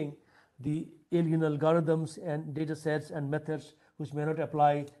importing the alien algorithms and data sets and methods which may not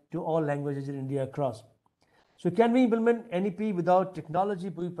apply to all languages in India across. So can we implement NEP without technology?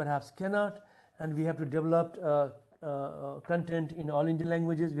 We perhaps cannot, and we have to develop content in all Indian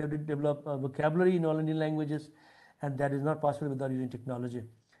languages. We have to develop vocabulary in all Indian languages, and that is not possible without using technology.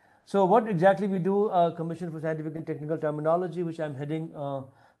 So what exactly we do, Commission for Scientific and Technical Terminology, which I'm heading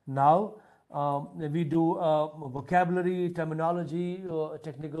now. We do vocabulary, terminology,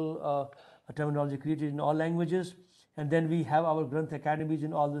 technical terminology created in all languages, and then we have our Granth academies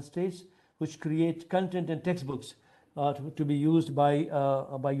in all the states, which create content and textbooks to be used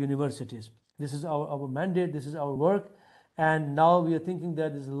by universities. This is our mandate, this is our work, and now we are thinking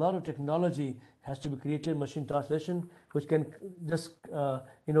that there's a lot of technology has to be created, machine translation, which can just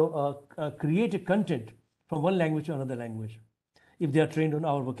create a content from one language to another language, if they are trained on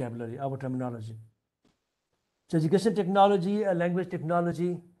our vocabulary, our terminology. So education technology, language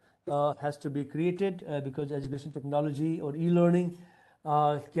technology has to be created because education technology or e-learning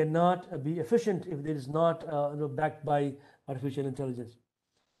cannot be efficient if it is not backed by artificial intelligence.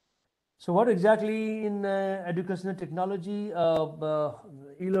 So what exactly in educational technology,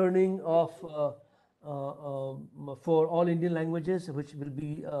 e-learning of for all Indian languages, which will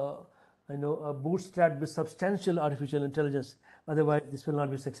be bootstrapped with substantial artificial intelligence. Otherwise, this will not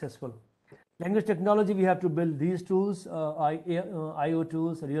be successful. Language technology, we have to build these tools, IO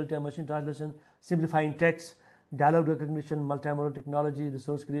tools, real-time machine translation, simplifying text, dialogue recognition, multimodal technology,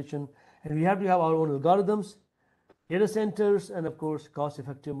 resource creation, and we have to have our own algorithms, data centers, and of course,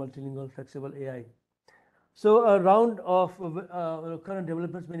 cost-effective, multilingual, flexible AI. So a round of current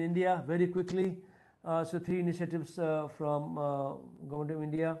developments in India very quickly. So 3 initiatives from Government of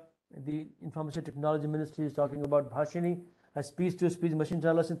India. The Information Technology Ministry is talking about Bhashini, a speech-to-speech machine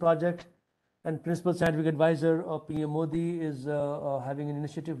translation project, and Principal Scientific Advisor of PM Modi is having an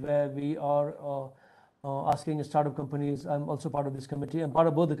initiative where we are asking startup companies. I'm also part of this committee. I'm part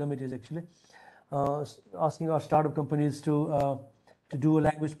of both the committees actually. Asking our startup companies to do a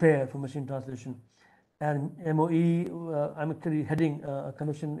language pair for machine translation. And MOE, I'm actually heading a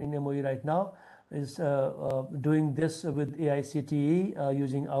commission in MOE right now, is doing this with AICTE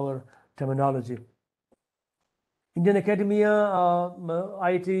using our terminology. Indian academia,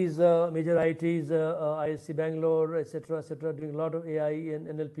 IITs, major IITs, ISC Bangalore, etc., doing a lot of AI and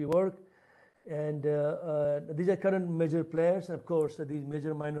NLP work. And these are current major players. And of course, these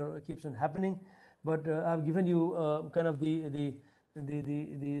major minor keeps on happening. But I've given you kind of the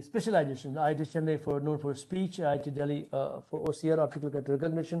specialization. IIT Chennai known for speech, IIT Delhi for OCR, optical character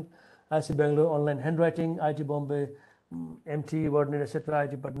recognition, IIT Bangalore online handwriting, IIT Bombay MT, WordNet, etc.,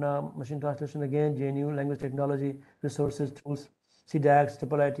 IIT Patna machine translation again, JNU language technology, resources, tools, CDAX,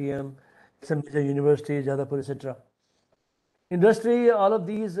 IIITM, some major universities, Jadavpur, etc. Industry, all of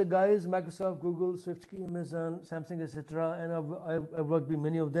these guys, Microsoft, Google, SwiftKey, Amazon, Samsung, etc., and I've worked with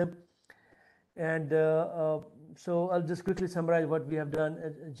many of them. And so I'll just quickly summarize what we have done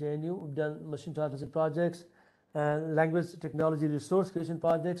at JNU. We've done machine translation projects, language technology resource creation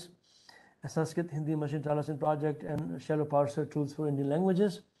projects, a Sanskrit Hindi machine translation project, and shallow parser tools for Indian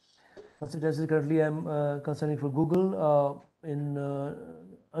languages. Currently, I'm consulting for Google in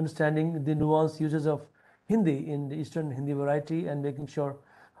understanding the nuanced uses of Hindi in the Eastern Hindi variety and making sure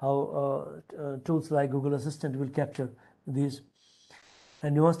how tools like Google Assistant will capture these.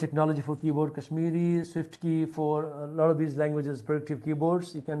 And nuanced technology for keyboard, Kashmiri, SwiftKey for a lot of these languages, predictive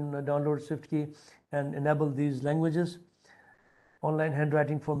keyboards. You can download SwiftKey and enable these languages. Online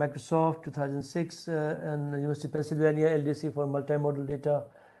handwriting for Microsoft, 2006, and University of Pennsylvania, LDC for multimodal data.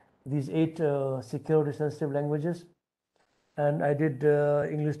 These 8 security sensitive languages. And I did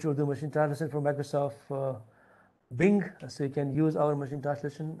English to Urdu machine translation for Microsoft Bing. So you can use our machine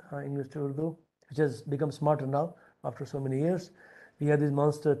translation, English to Urdu, which has become smarter now after so many years. We have these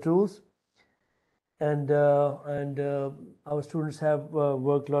monster tools, and our students have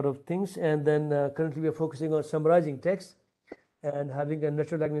worked a lot of things. And then currently we are focusing on summarizing text and having a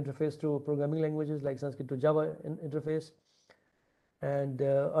natural language interface to programming languages like Sanskrit to Java interface, and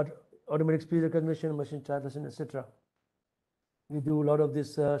automatic speech recognition, machine translation, etc. We do a lot of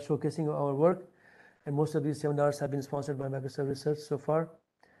this showcasing of our work, and most of these seminars have been sponsored by Microsoft Research so far.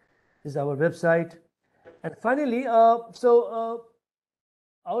 This is our website. And finally, our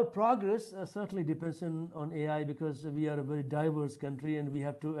progress certainly depends on AI, because we are a very diverse country and we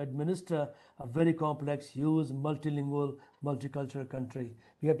have to administer a very complex, huge, multilingual, multicultural country.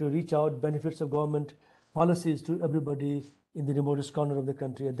 We have to reach out benefits of government policies to everybody in the remotest corner of the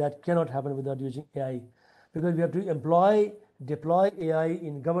country. And that cannot happen without using AI, because we have to deploy AI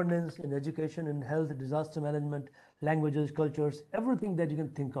in governance, in education, in health, disaster management, languages, cultures, everything that you can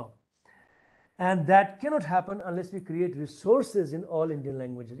think of. And that cannot happen unless we create resources in all Indian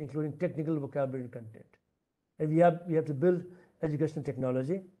languages, including technical vocabulary content. And we have to build educational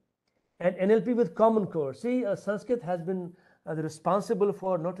technology and NLP with Common Core. See, Sanskrit has been responsible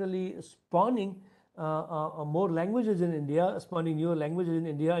for not only spawning more languages in India, spawning newer languages in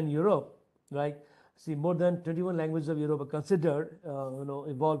India and Europe, right? See, more than 21 languages of Europe are considered,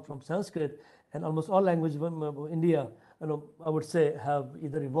 evolved from Sanskrit, and almost all languages from India, I would say, have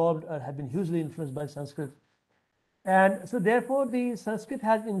either evolved or have been hugely influenced by Sanskrit. And so therefore, the Sanskrit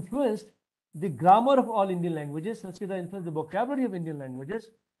has influenced the grammar of all Indian languages. Sanskrit has influenced the vocabulary of Indian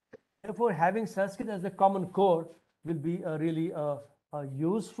languages. Therefore, having Sanskrit as a common core will be really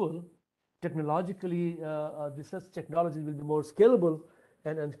useful. Technologically, such technologies will be more scalable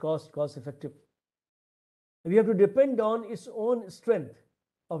and cost effective. We have to depend on its own strength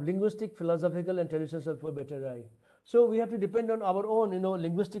of linguistic, philosophical, and traditions for better AI. So we have to depend on our own,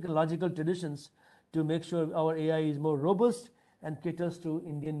 linguistic and logical traditions to make sure our AI is more robust and caters to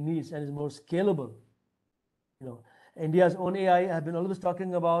Indian needs and is more scalable. India's own AI I have been always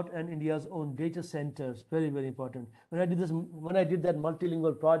talking about, and India's own data centers, very, very important. When I did that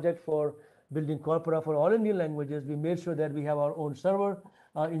multilingual project for building corpora for all Indian languages, we made sure that we have our own server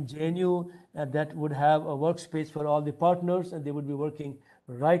in JNU that would have a workspace for all the partners, and they would be working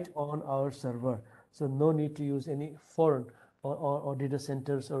right on our server. So no need to use any foreign or data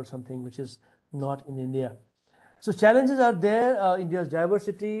centers or something which is not in India. So challenges are there. India's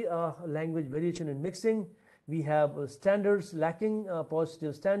diversity, language variation and mixing. We have standards lacking,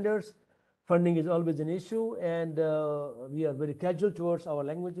 positive standards. Funding is always an issue, and we are very casual towards our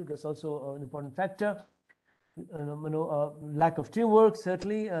languages. That's also an important factor. Lack of teamwork,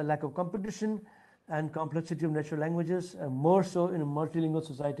 certainly, lack of competition, and complexity of natural languages, more so in multilingual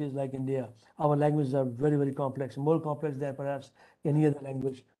societies like India. Our languages are very, very complex, more complex than perhaps any other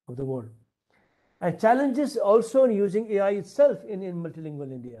language of the world. And challenges also in using AI itself in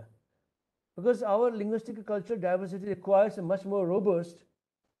multilingual India, because our linguistic cultural diversity requires a much more robust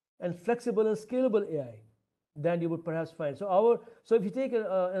and flexible and scalable AI than you would perhaps find. So if you take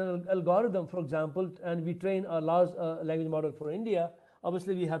an algorithm, for example, and we train a large language model for India,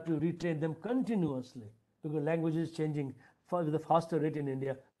 obviously we have to retrain them continuously, because language is changing with a faster rate in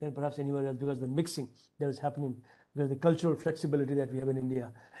India than perhaps anywhere else, because the mixing that is happening, because the cultural flexibility that we have in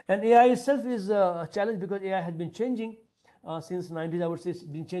India. And AI itself is a challenge, because AI has been changing since 90s. I would say it's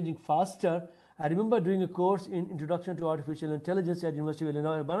been changing faster. I remember doing a course in Introduction to Artificial Intelligence at University of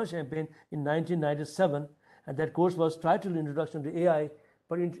Illinois Urbana-Champaign in 1997, and that course was titled Introduction to AI,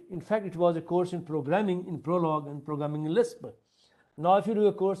 but in fact it was a course in programming in Prolog and programming in Lisp. Now if you do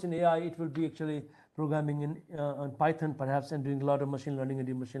a course in AI, it will be actually programming in on Python perhaps, and doing a lot of machine learning and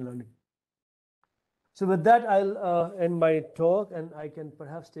deep machine learning. So with that, I'll end my talk, and I can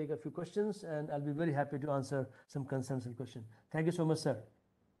perhaps take a few questions, and I'll be very happy to answer some concerns and questions. Thank you so much, sir.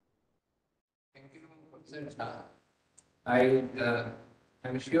 Thank you, Professor Jha.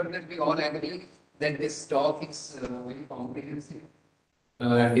 I'm sure that we all agree that this talk is very comprehensive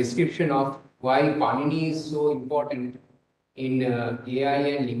description of why Panini is so important in AI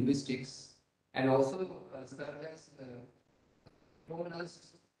and linguistics, and also sir has shown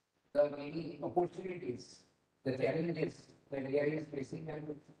us the many opportunities, the challenges that AI is facing,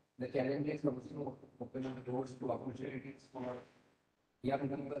 and the challenges also open up doors to opportunities for young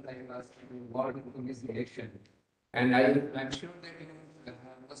people like us to work in this direction. And I'm sure that you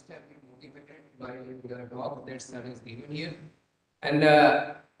must have been motivated by the talk that sir has given here. And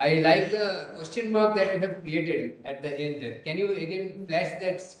I like the question mark that you have created at the end. Can you again flash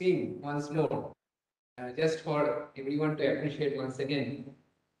that screen once more? Just for everyone to appreciate once again.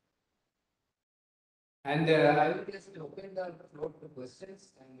 And I will just open the floor to questions,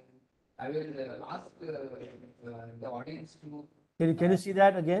 and I will ask the audience to. Can you see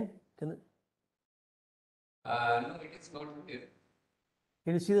that again? No, it is not here.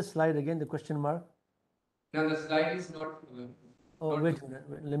 Can you see the slide again, the question mark? No, the slide is not. Oh, wait a minute.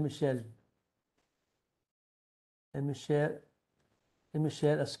 Let me share it. Let me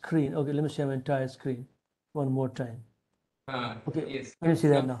share a screen. Okay, let me share my entire screen one more time. Okay, Yes. can you see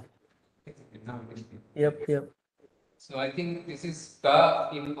that now? Now it is. Yep, yep. So I think this is ka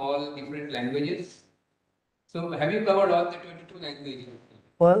in all different languages. So have you covered all the 22 languages?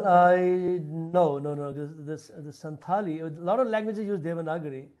 Well, no. This Santhali, a lot of languages use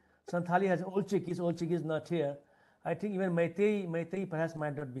Devanagari. Santhali has Old Chikis. Old Chikis is not here. I think even Meitei perhaps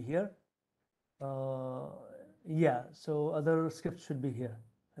might not be here. Yeah, so other scripts should be here,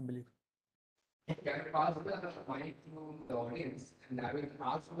 I believe. Can I pass the mic to the audience, and I will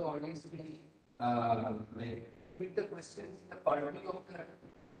ask the audience to repeat the questions in the party of the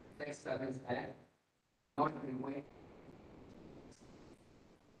text service and not remove.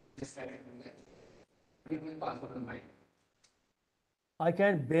 Just that. We will pass on the mic. I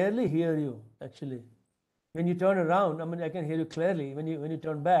can barely hear you actually. When you turn around, I mean, I can hear you clearly. When you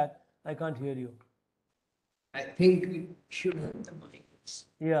turn back, I can't hear you. I think we should have the mic.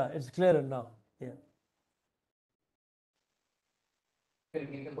 Yeah, it's clearer now. Yeah. Can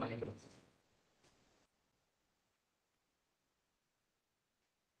we get the mic?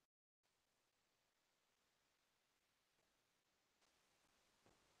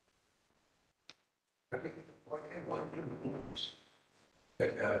 What I want to do is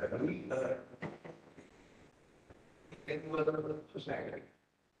that we in one society.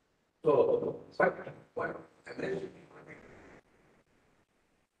 So, what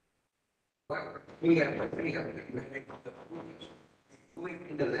we have the doing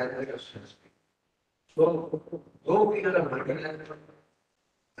in the language of Sanskrit. So, though we are a multi-language,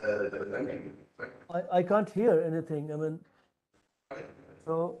 I can't hear anything. I mean,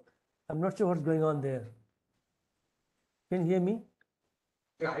 so I'm not sure what's going on there. Can you hear me?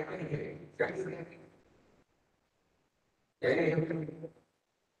 yeah, I can hear you. Can you hear me? Can you hear me?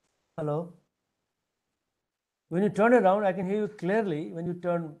 Hello? When you turn around, I can hear you clearly. When you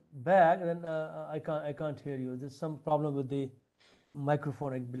turn back, then I can't hear you. There's some problem with the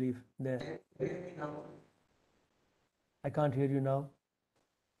microphone, I believe, there. I can't hear you now.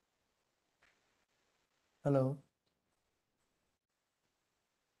 Hello?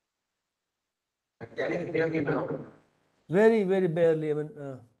 Can you hear me now? Very, very barely. I mean,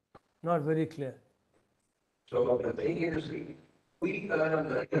 not very clear. So the thing is, we are a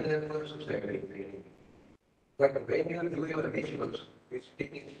multi-language society. But when you do your rituals, it's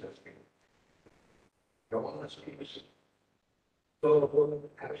taking Sanskrit. Your own speech. So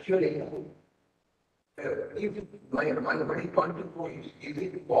actually, if my very point of view is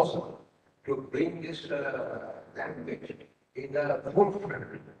it possible to bring this language in the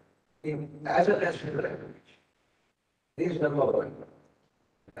forefront as a national language? This is number one.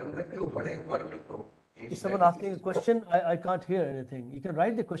 Number two, what I want to know Is someone asking a question? I can't hear anything. You can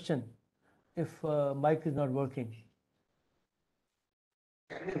write the question if mic is not working.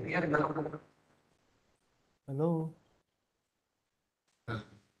 can you hear now? Hello?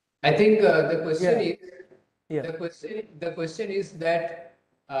 I think the question Yeah. is Yeah. the question is that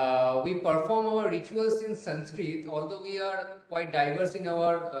we perform our rituals in Sanskrit, although we are quite diverse in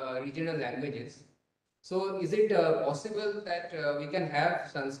our regional languages. So, is it possible that we can have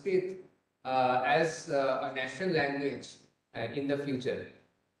Sanskrit as a national language in the future?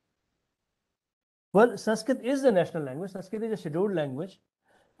 Well, Sanskrit is the national language. Sanskrit is a scheduled language.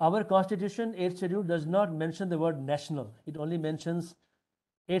 Our constitution, 8th schedule, does not mention the word national. It only mentions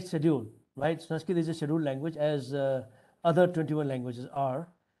 8th schedule, right? Sanskrit is a scheduled language as other 21 languages are.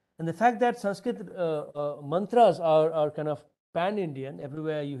 And the fact that Sanskrit mantras are kind of pan-Indian,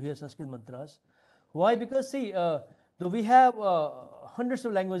 everywhere you hear Sanskrit mantras. Why? Because see, though we have hundreds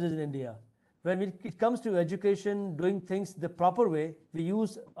of languages in India, when it comes to education, doing things the proper way, we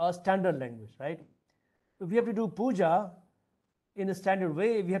use a standard language, right? If we have to do puja in a standard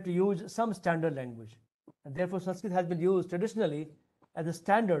way, we have to use some standard language. And therefore, Sanskrit has been used traditionally as a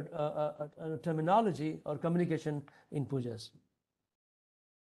standard terminology or communication in pujas.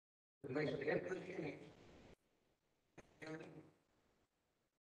 My second question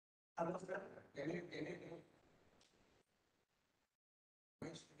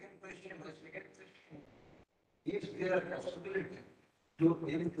is, is there a possibility to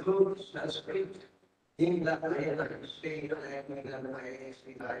include Sanskrit in the higher state and in the highest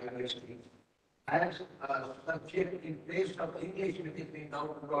university as a subject in place of English, which is being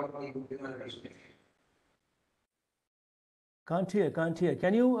now brought in university? Can't hear.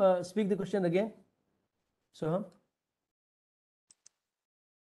 Can you speak the question again? Soham?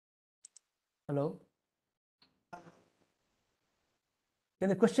 Hello? Can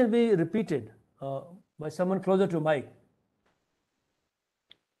the question be repeated by someone closer to mic?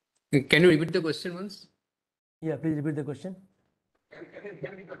 Can you repeat the question once? Yeah, please repeat the question. Can you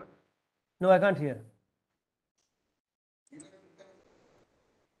hear me? No, I can't hear.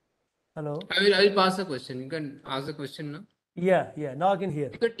 Hello. I will pass the question. You can ask the question now. Yeah. Now I can hear.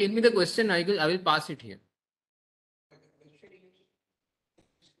 You can tell me the question. I will pass it here.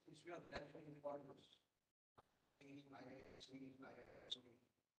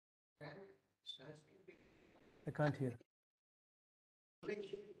 I can't hear.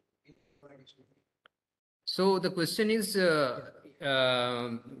 So the question is, we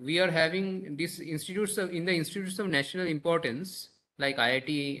are having these institutes in the institutes of national importance, like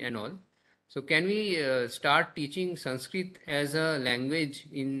IIT and all. So can we start teaching Sanskrit as a language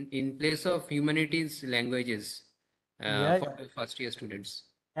in place of humanities languages Yeah, for the first year students?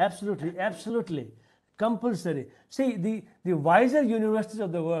 absolutely. Compulsory. See, the wiser universities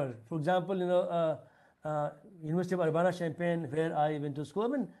of the world, for example, University of Urbana-Champaign, where I went to school, I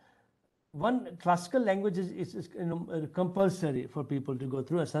mean, one classical language is compulsory for people to go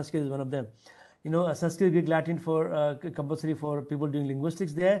through, and Sanskrit is one of them. Sanskrit, Greek, Latin for compulsory for people doing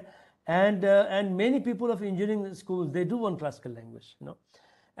linguistics there, and many people of engineering schools, they do one classical language.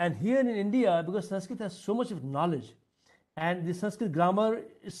 And here in India, because Sanskrit has so much of knowledge, and the Sanskrit grammar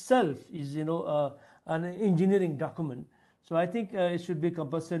itself is an engineering document. So I think it should be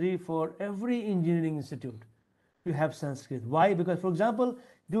compulsory for every engineering institute to have Sanskrit. Why? Because, for example,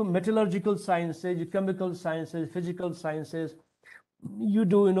 do metallurgical sciences, you chemical sciences, physical sciences, you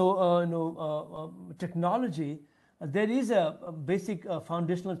do technology. There is a basic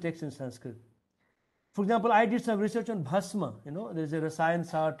foundational text in Sanskrit. For example, I did some research on Bhasma. There's a Rasayan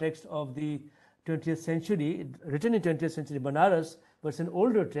Sar text of the 20th century, written in 20th century Banaras, but it's an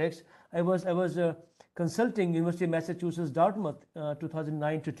older text. I was consulting University of Massachusetts Dartmouth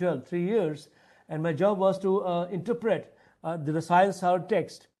 2009 to 12, 3 years, and my job was to interpret the Rasayan Sar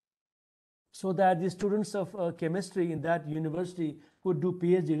text so that the students of chemistry in that university could do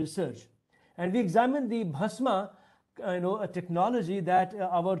PhD research. And we examined the Bhasma, a technology that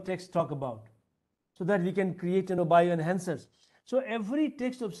our texts talk about, so that we can create bioenhancers. So every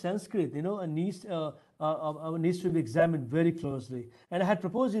text of Sanskrit needs to be examined very closely. And I had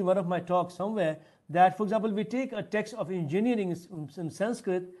proposed in one of my talks somewhere that, for example, we take a text of engineering in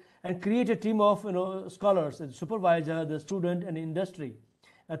Sanskrit and create a team of scholars, the supervisor, the student, and industry,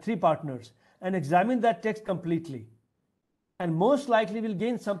 3 partners, and examine that text completely. And most likely we'll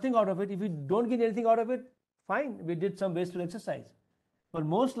gain something out of it. If we don't gain anything out of it, fine, we did some wasteful exercise. But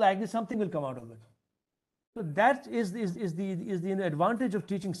most likely something will come out of it. So that is the advantage of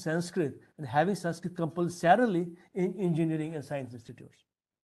teaching Sanskrit and having Sanskrit compulsorily in engineering and science institutes.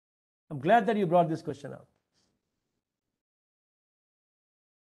 I'm glad that you brought this question up.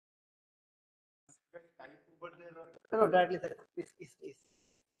 No, directly, sir. Please.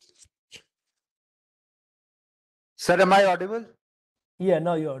 Sir, am I audible? Yeah,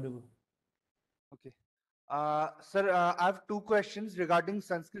 now you're audible. Okay. Sir, I have 2 questions regarding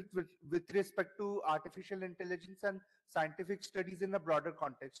Sanskrit with respect to artificial intelligence and scientific studies in a broader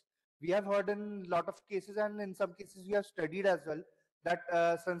context. We have heard in a lot of cases, and in some cases we have studied as well, that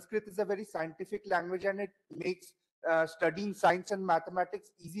Sanskrit is a very scientific language, and it makes studying science and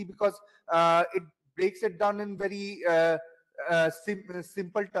mathematics easy because it breaks it down in very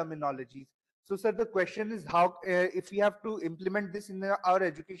simple terminologies. So, sir, the question is how, if we have to implement this in our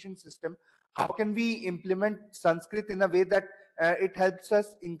education system, how can we implement Sanskrit in a way that it helps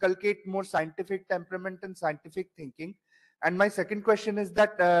us inculcate more scientific temperament and scientific thinking? And my second question is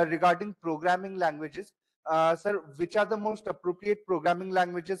that regarding programming languages, sir, which are the most appropriate programming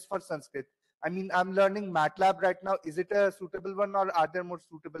languages for Sanskrit? I mean, I'm learning MATLAB right now. Is it a suitable one, or are there more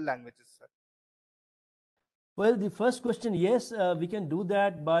suitable languages, sir? Well, the first question, yes, we can do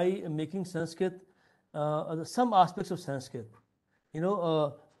that by making Sanskrit, some aspects of Sanskrit,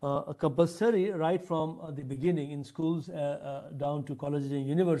 compulsory right from the beginning in schools down to colleges and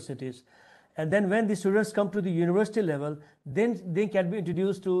universities. And then when the students come to the university level, then they can be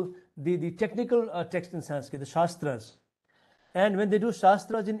introduced to the technical text in Sanskrit, the Shastras. And when they do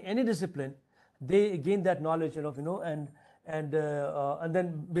Shastras in any discipline, they gain that knowledge, and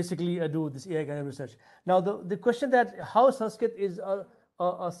then basically do this AI kind of research. Now, the question that how Sanskrit is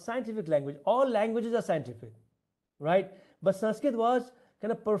a scientific language, all languages are scientific, right? But Sanskrit was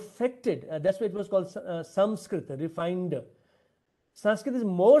kind of perfected. That's why it was called Sanskrit, refined. Sanskrit is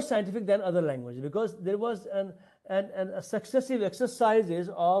more scientific than other languages because there was a successive exercises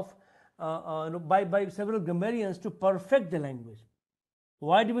of by several grammarians to perfect the language.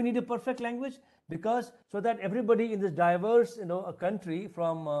 Why do we need a perfect language? Because so that everybody in this diverse a country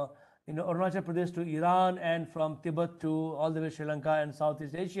from Arunachal Pradesh to Iran and from Tibet to all the way Sri Lanka and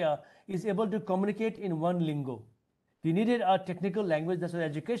Southeast Asia is able to communicate in one lingo. We needed a technical language so that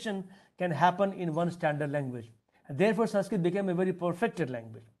education can happen in one standard language. And therefore, Sanskrit became a very perfected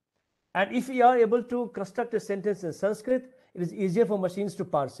language. And if we are able to construct a sentence in Sanskrit, it is easier for machines to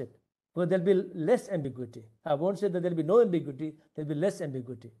parse it, because there'll be less ambiguity. I won't say that there'll be no ambiguity, there'll be less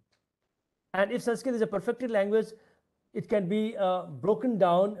ambiguity. And if Sanskrit is a perfected language, it can be broken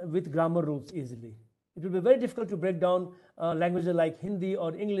down with grammar rules easily. It will be very difficult to break down languages like Hindi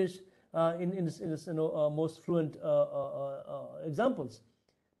or English in its most fluent examples,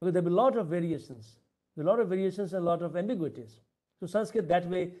 because there will be a lot of variations, and a lot of ambiguities. So Sanskrit that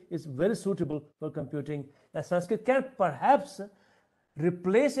way is very suitable for computing. And Sanskrit can perhaps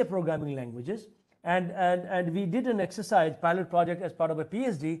replace a programming languages. And we did an exercise pilot project as part of a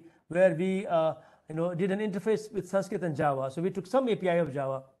PhD where we did an interface with Sanskrit and Java. So we took some API of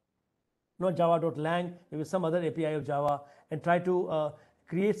Java, not java.lang, maybe some other API of Java, and try to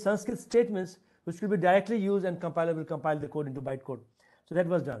create Sanskrit statements which could be directly used, and compiler will compile the code into bytecode. So that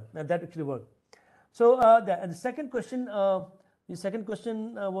was done, and that actually worked. So the second question,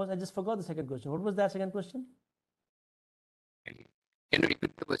 was, I just forgot the second question. What was that second question? Can you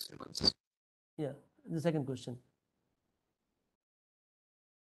repeat the question once? Yeah, the second question.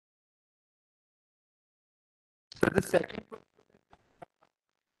 So the second.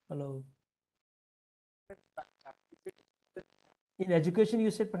 Hello. In education,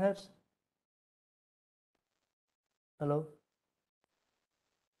 you said perhaps? Hello?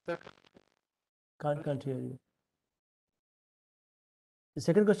 Can't hear you. The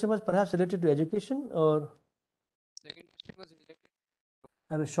second question was perhaps related to education, or? Second question was related.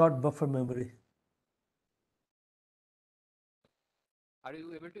 I have a short buffer memory. Are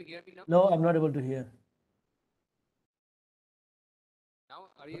you able to hear me now? No, I'm not able to hear. Now,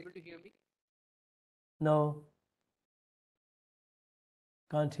 are you able to hear me? No.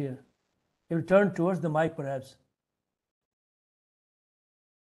 Can't hear. You will turn towards the mic perhaps.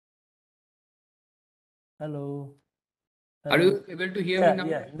 Hello. Are you able to hear me now?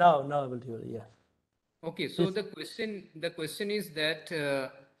 Yeah, now able to hear you, yeah. Okay, so the question is that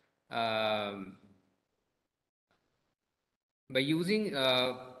by using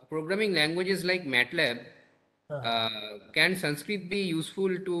programming languages like MATLAB, can Sanskrit be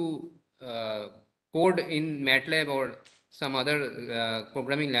useful to code in MATLAB or some other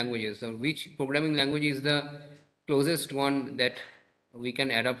programming languages? Or which programming language is the closest one that we can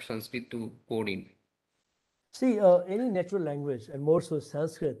adopt Sanskrit to code in? See, any natural language, and more so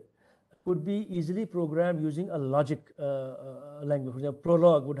Sanskrit, could be easily programmed using a logic language. For example,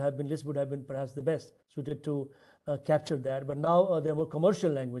 Prolog Lisp would have been perhaps the best suited to capture that. But now there are more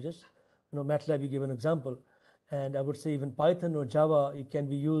commercial languages. MATLAB, you give an example, and I would say even Python or Java, it can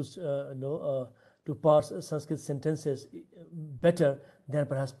be used, to parse Sanskrit sentences better than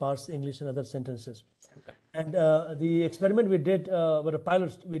perhaps parse English and other sentences. Okay. And the experiment we did, or the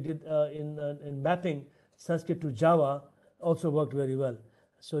pilot we did in mapping Sanskrit to Java also worked very well.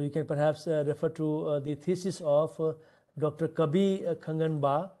 So you can perhaps refer to the thesis of Dr. Kabi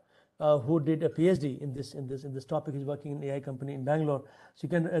Kanganba, who did a PhD in this topic. He's working in an AI company in Bangalore. So you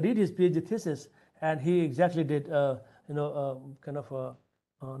can read his PhD thesis, and he exactly did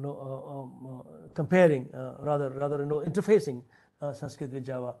comparing, interfacing Sanskrit with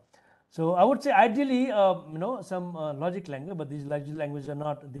Java. So I would say ideally, some logic language, but these logic languages are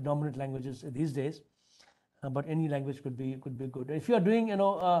not the dominant languages these days. But any language could be good. If you are doing,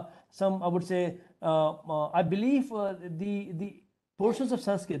 some, I would say, I believe the portions of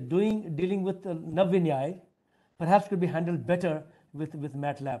Sanskrit dealing with Navvinyay perhaps could be handled better with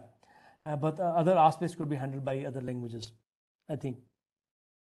MATLAB, but other aspects could be handled by other languages, I think.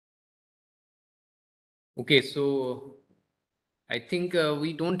 Okay, so I think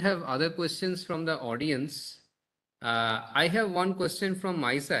we don't have other questions from the audience. I have one question from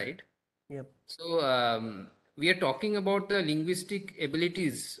my side. Yep. So we are talking about the linguistic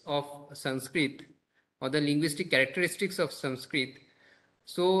abilities of Sanskrit, or the linguistic characteristics of Sanskrit.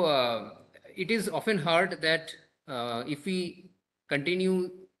 So it is often heard that if we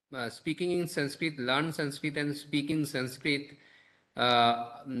continue speaking in Sanskrit, learn Sanskrit and speak in Sanskrit,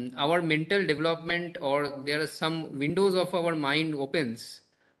 our mental development, or there are some windows of our mind opens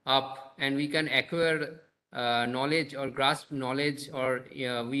up, and we can acquire knowledge or grasp knowledge, or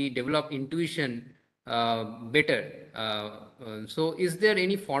we develop intuition better. So is there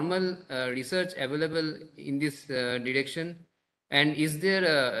any formal research available in this direction? And is there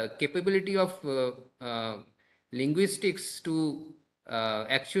a capability of linguistics to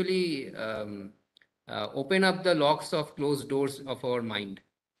actually open up the locks of closed doors of our mind?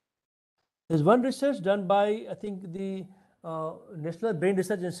 There's one research done by, I think, the National Brain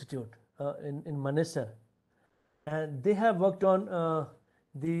Research Institute in Manessa, and they have worked on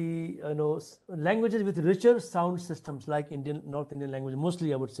the languages with richer sound systems like North Indian language,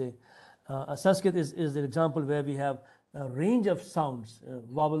 mostly I would say. Sanskrit is an example where we have a range of sounds,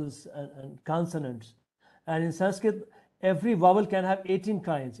 vowels and consonants. And in Sanskrit, every vowel can have 18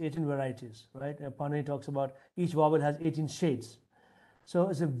 kinds, 18 varieties, right? Panini talks about each vowel has 18 shades. So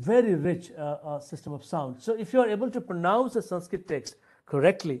it's a very rich system of sound. So if you are able to pronounce the Sanskrit text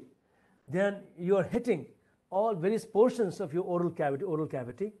correctly, then you are hitting all various portions of your oral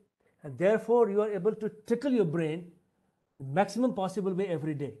cavity, and therefore you are able to tickle your brain the maximum possible way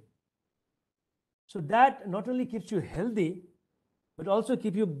every day. So that not only keeps you healthy, but also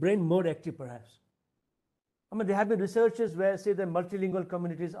keep your brain more active perhaps. I mean, there have been researches where say the multilingual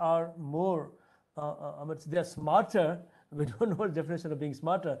communities are more, they're smarter. We don't know the definition of being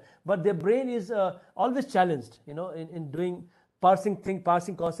smarter, but their brain is always challenged, in doing parsing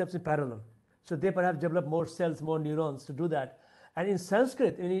concepts in parallel. So they perhaps develop more cells, more neurons to do that. And in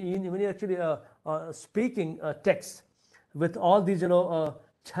Sanskrit, when you're actually speaking texts with all these,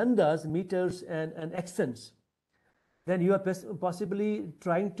 chandas, meters, and accents, then you are possibly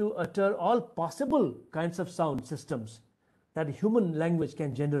trying to utter all possible kinds of sound systems that human language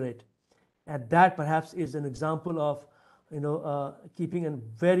can generate. And that perhaps is an example of, keeping a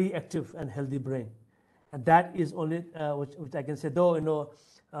very active and healthy brain. And that is only, which I can say, though,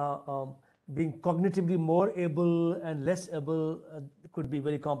 being cognitively more able and less able could be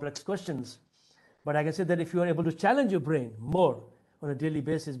very complex questions. But I can say that if you are able to challenge your brain more on a daily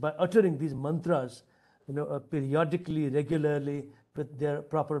basis by uttering these mantras, periodically, regularly, with their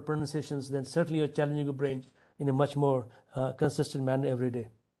proper pronunciations, then certainly you're challenging your brain in a much more consistent manner every day.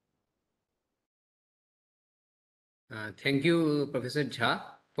 Thank you, Professor Jha,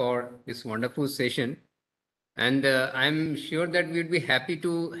 for this wonderful session. And I'm sure that we'd be happy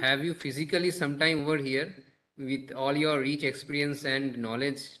to have you physically sometime over here with all your rich experience and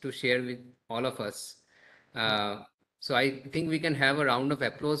knowledge to share with all of us. So I think we can have a round of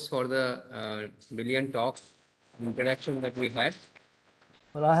applause for the brilliant talk, interaction that we had.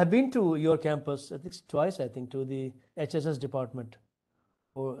 Well, I have been to your campus, I think twice, to the HSS department.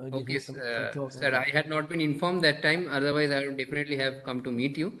 Okay, sir, I had not been informed that time. Otherwise, I would definitely have come to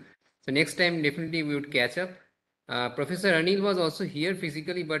meet you. So next time, definitely we would catch up. Professor Anil was also here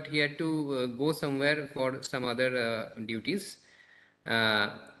physically, but he had to go somewhere for some other duties.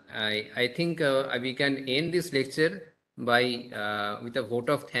 I think we can end this lecture by with a vote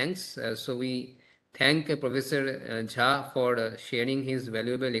of thanks. So we thank Professor Jha for sharing his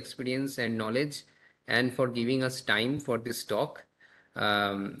valuable experience and knowledge, and for giving us time for this talk.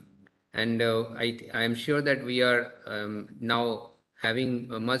 And I am sure that we are now having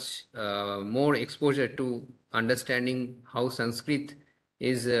a much more exposure to understanding how Sanskrit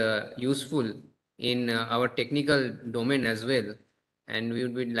is useful in our technical domain as well, and we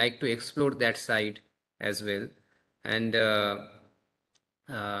would like to explore that side as well. And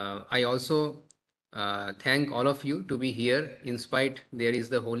I also thank all of you to be here, in spite there is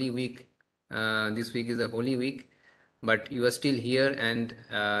the Holy Week. This week is a Holy Week, but you are still here, and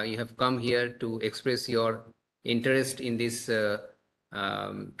you have come here to express your interest in this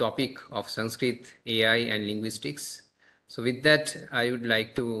topic of Sanskrit, AI and linguistics. So with that, I would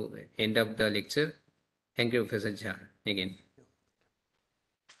like to end up the lecture. Thank you, Professor Jha, again.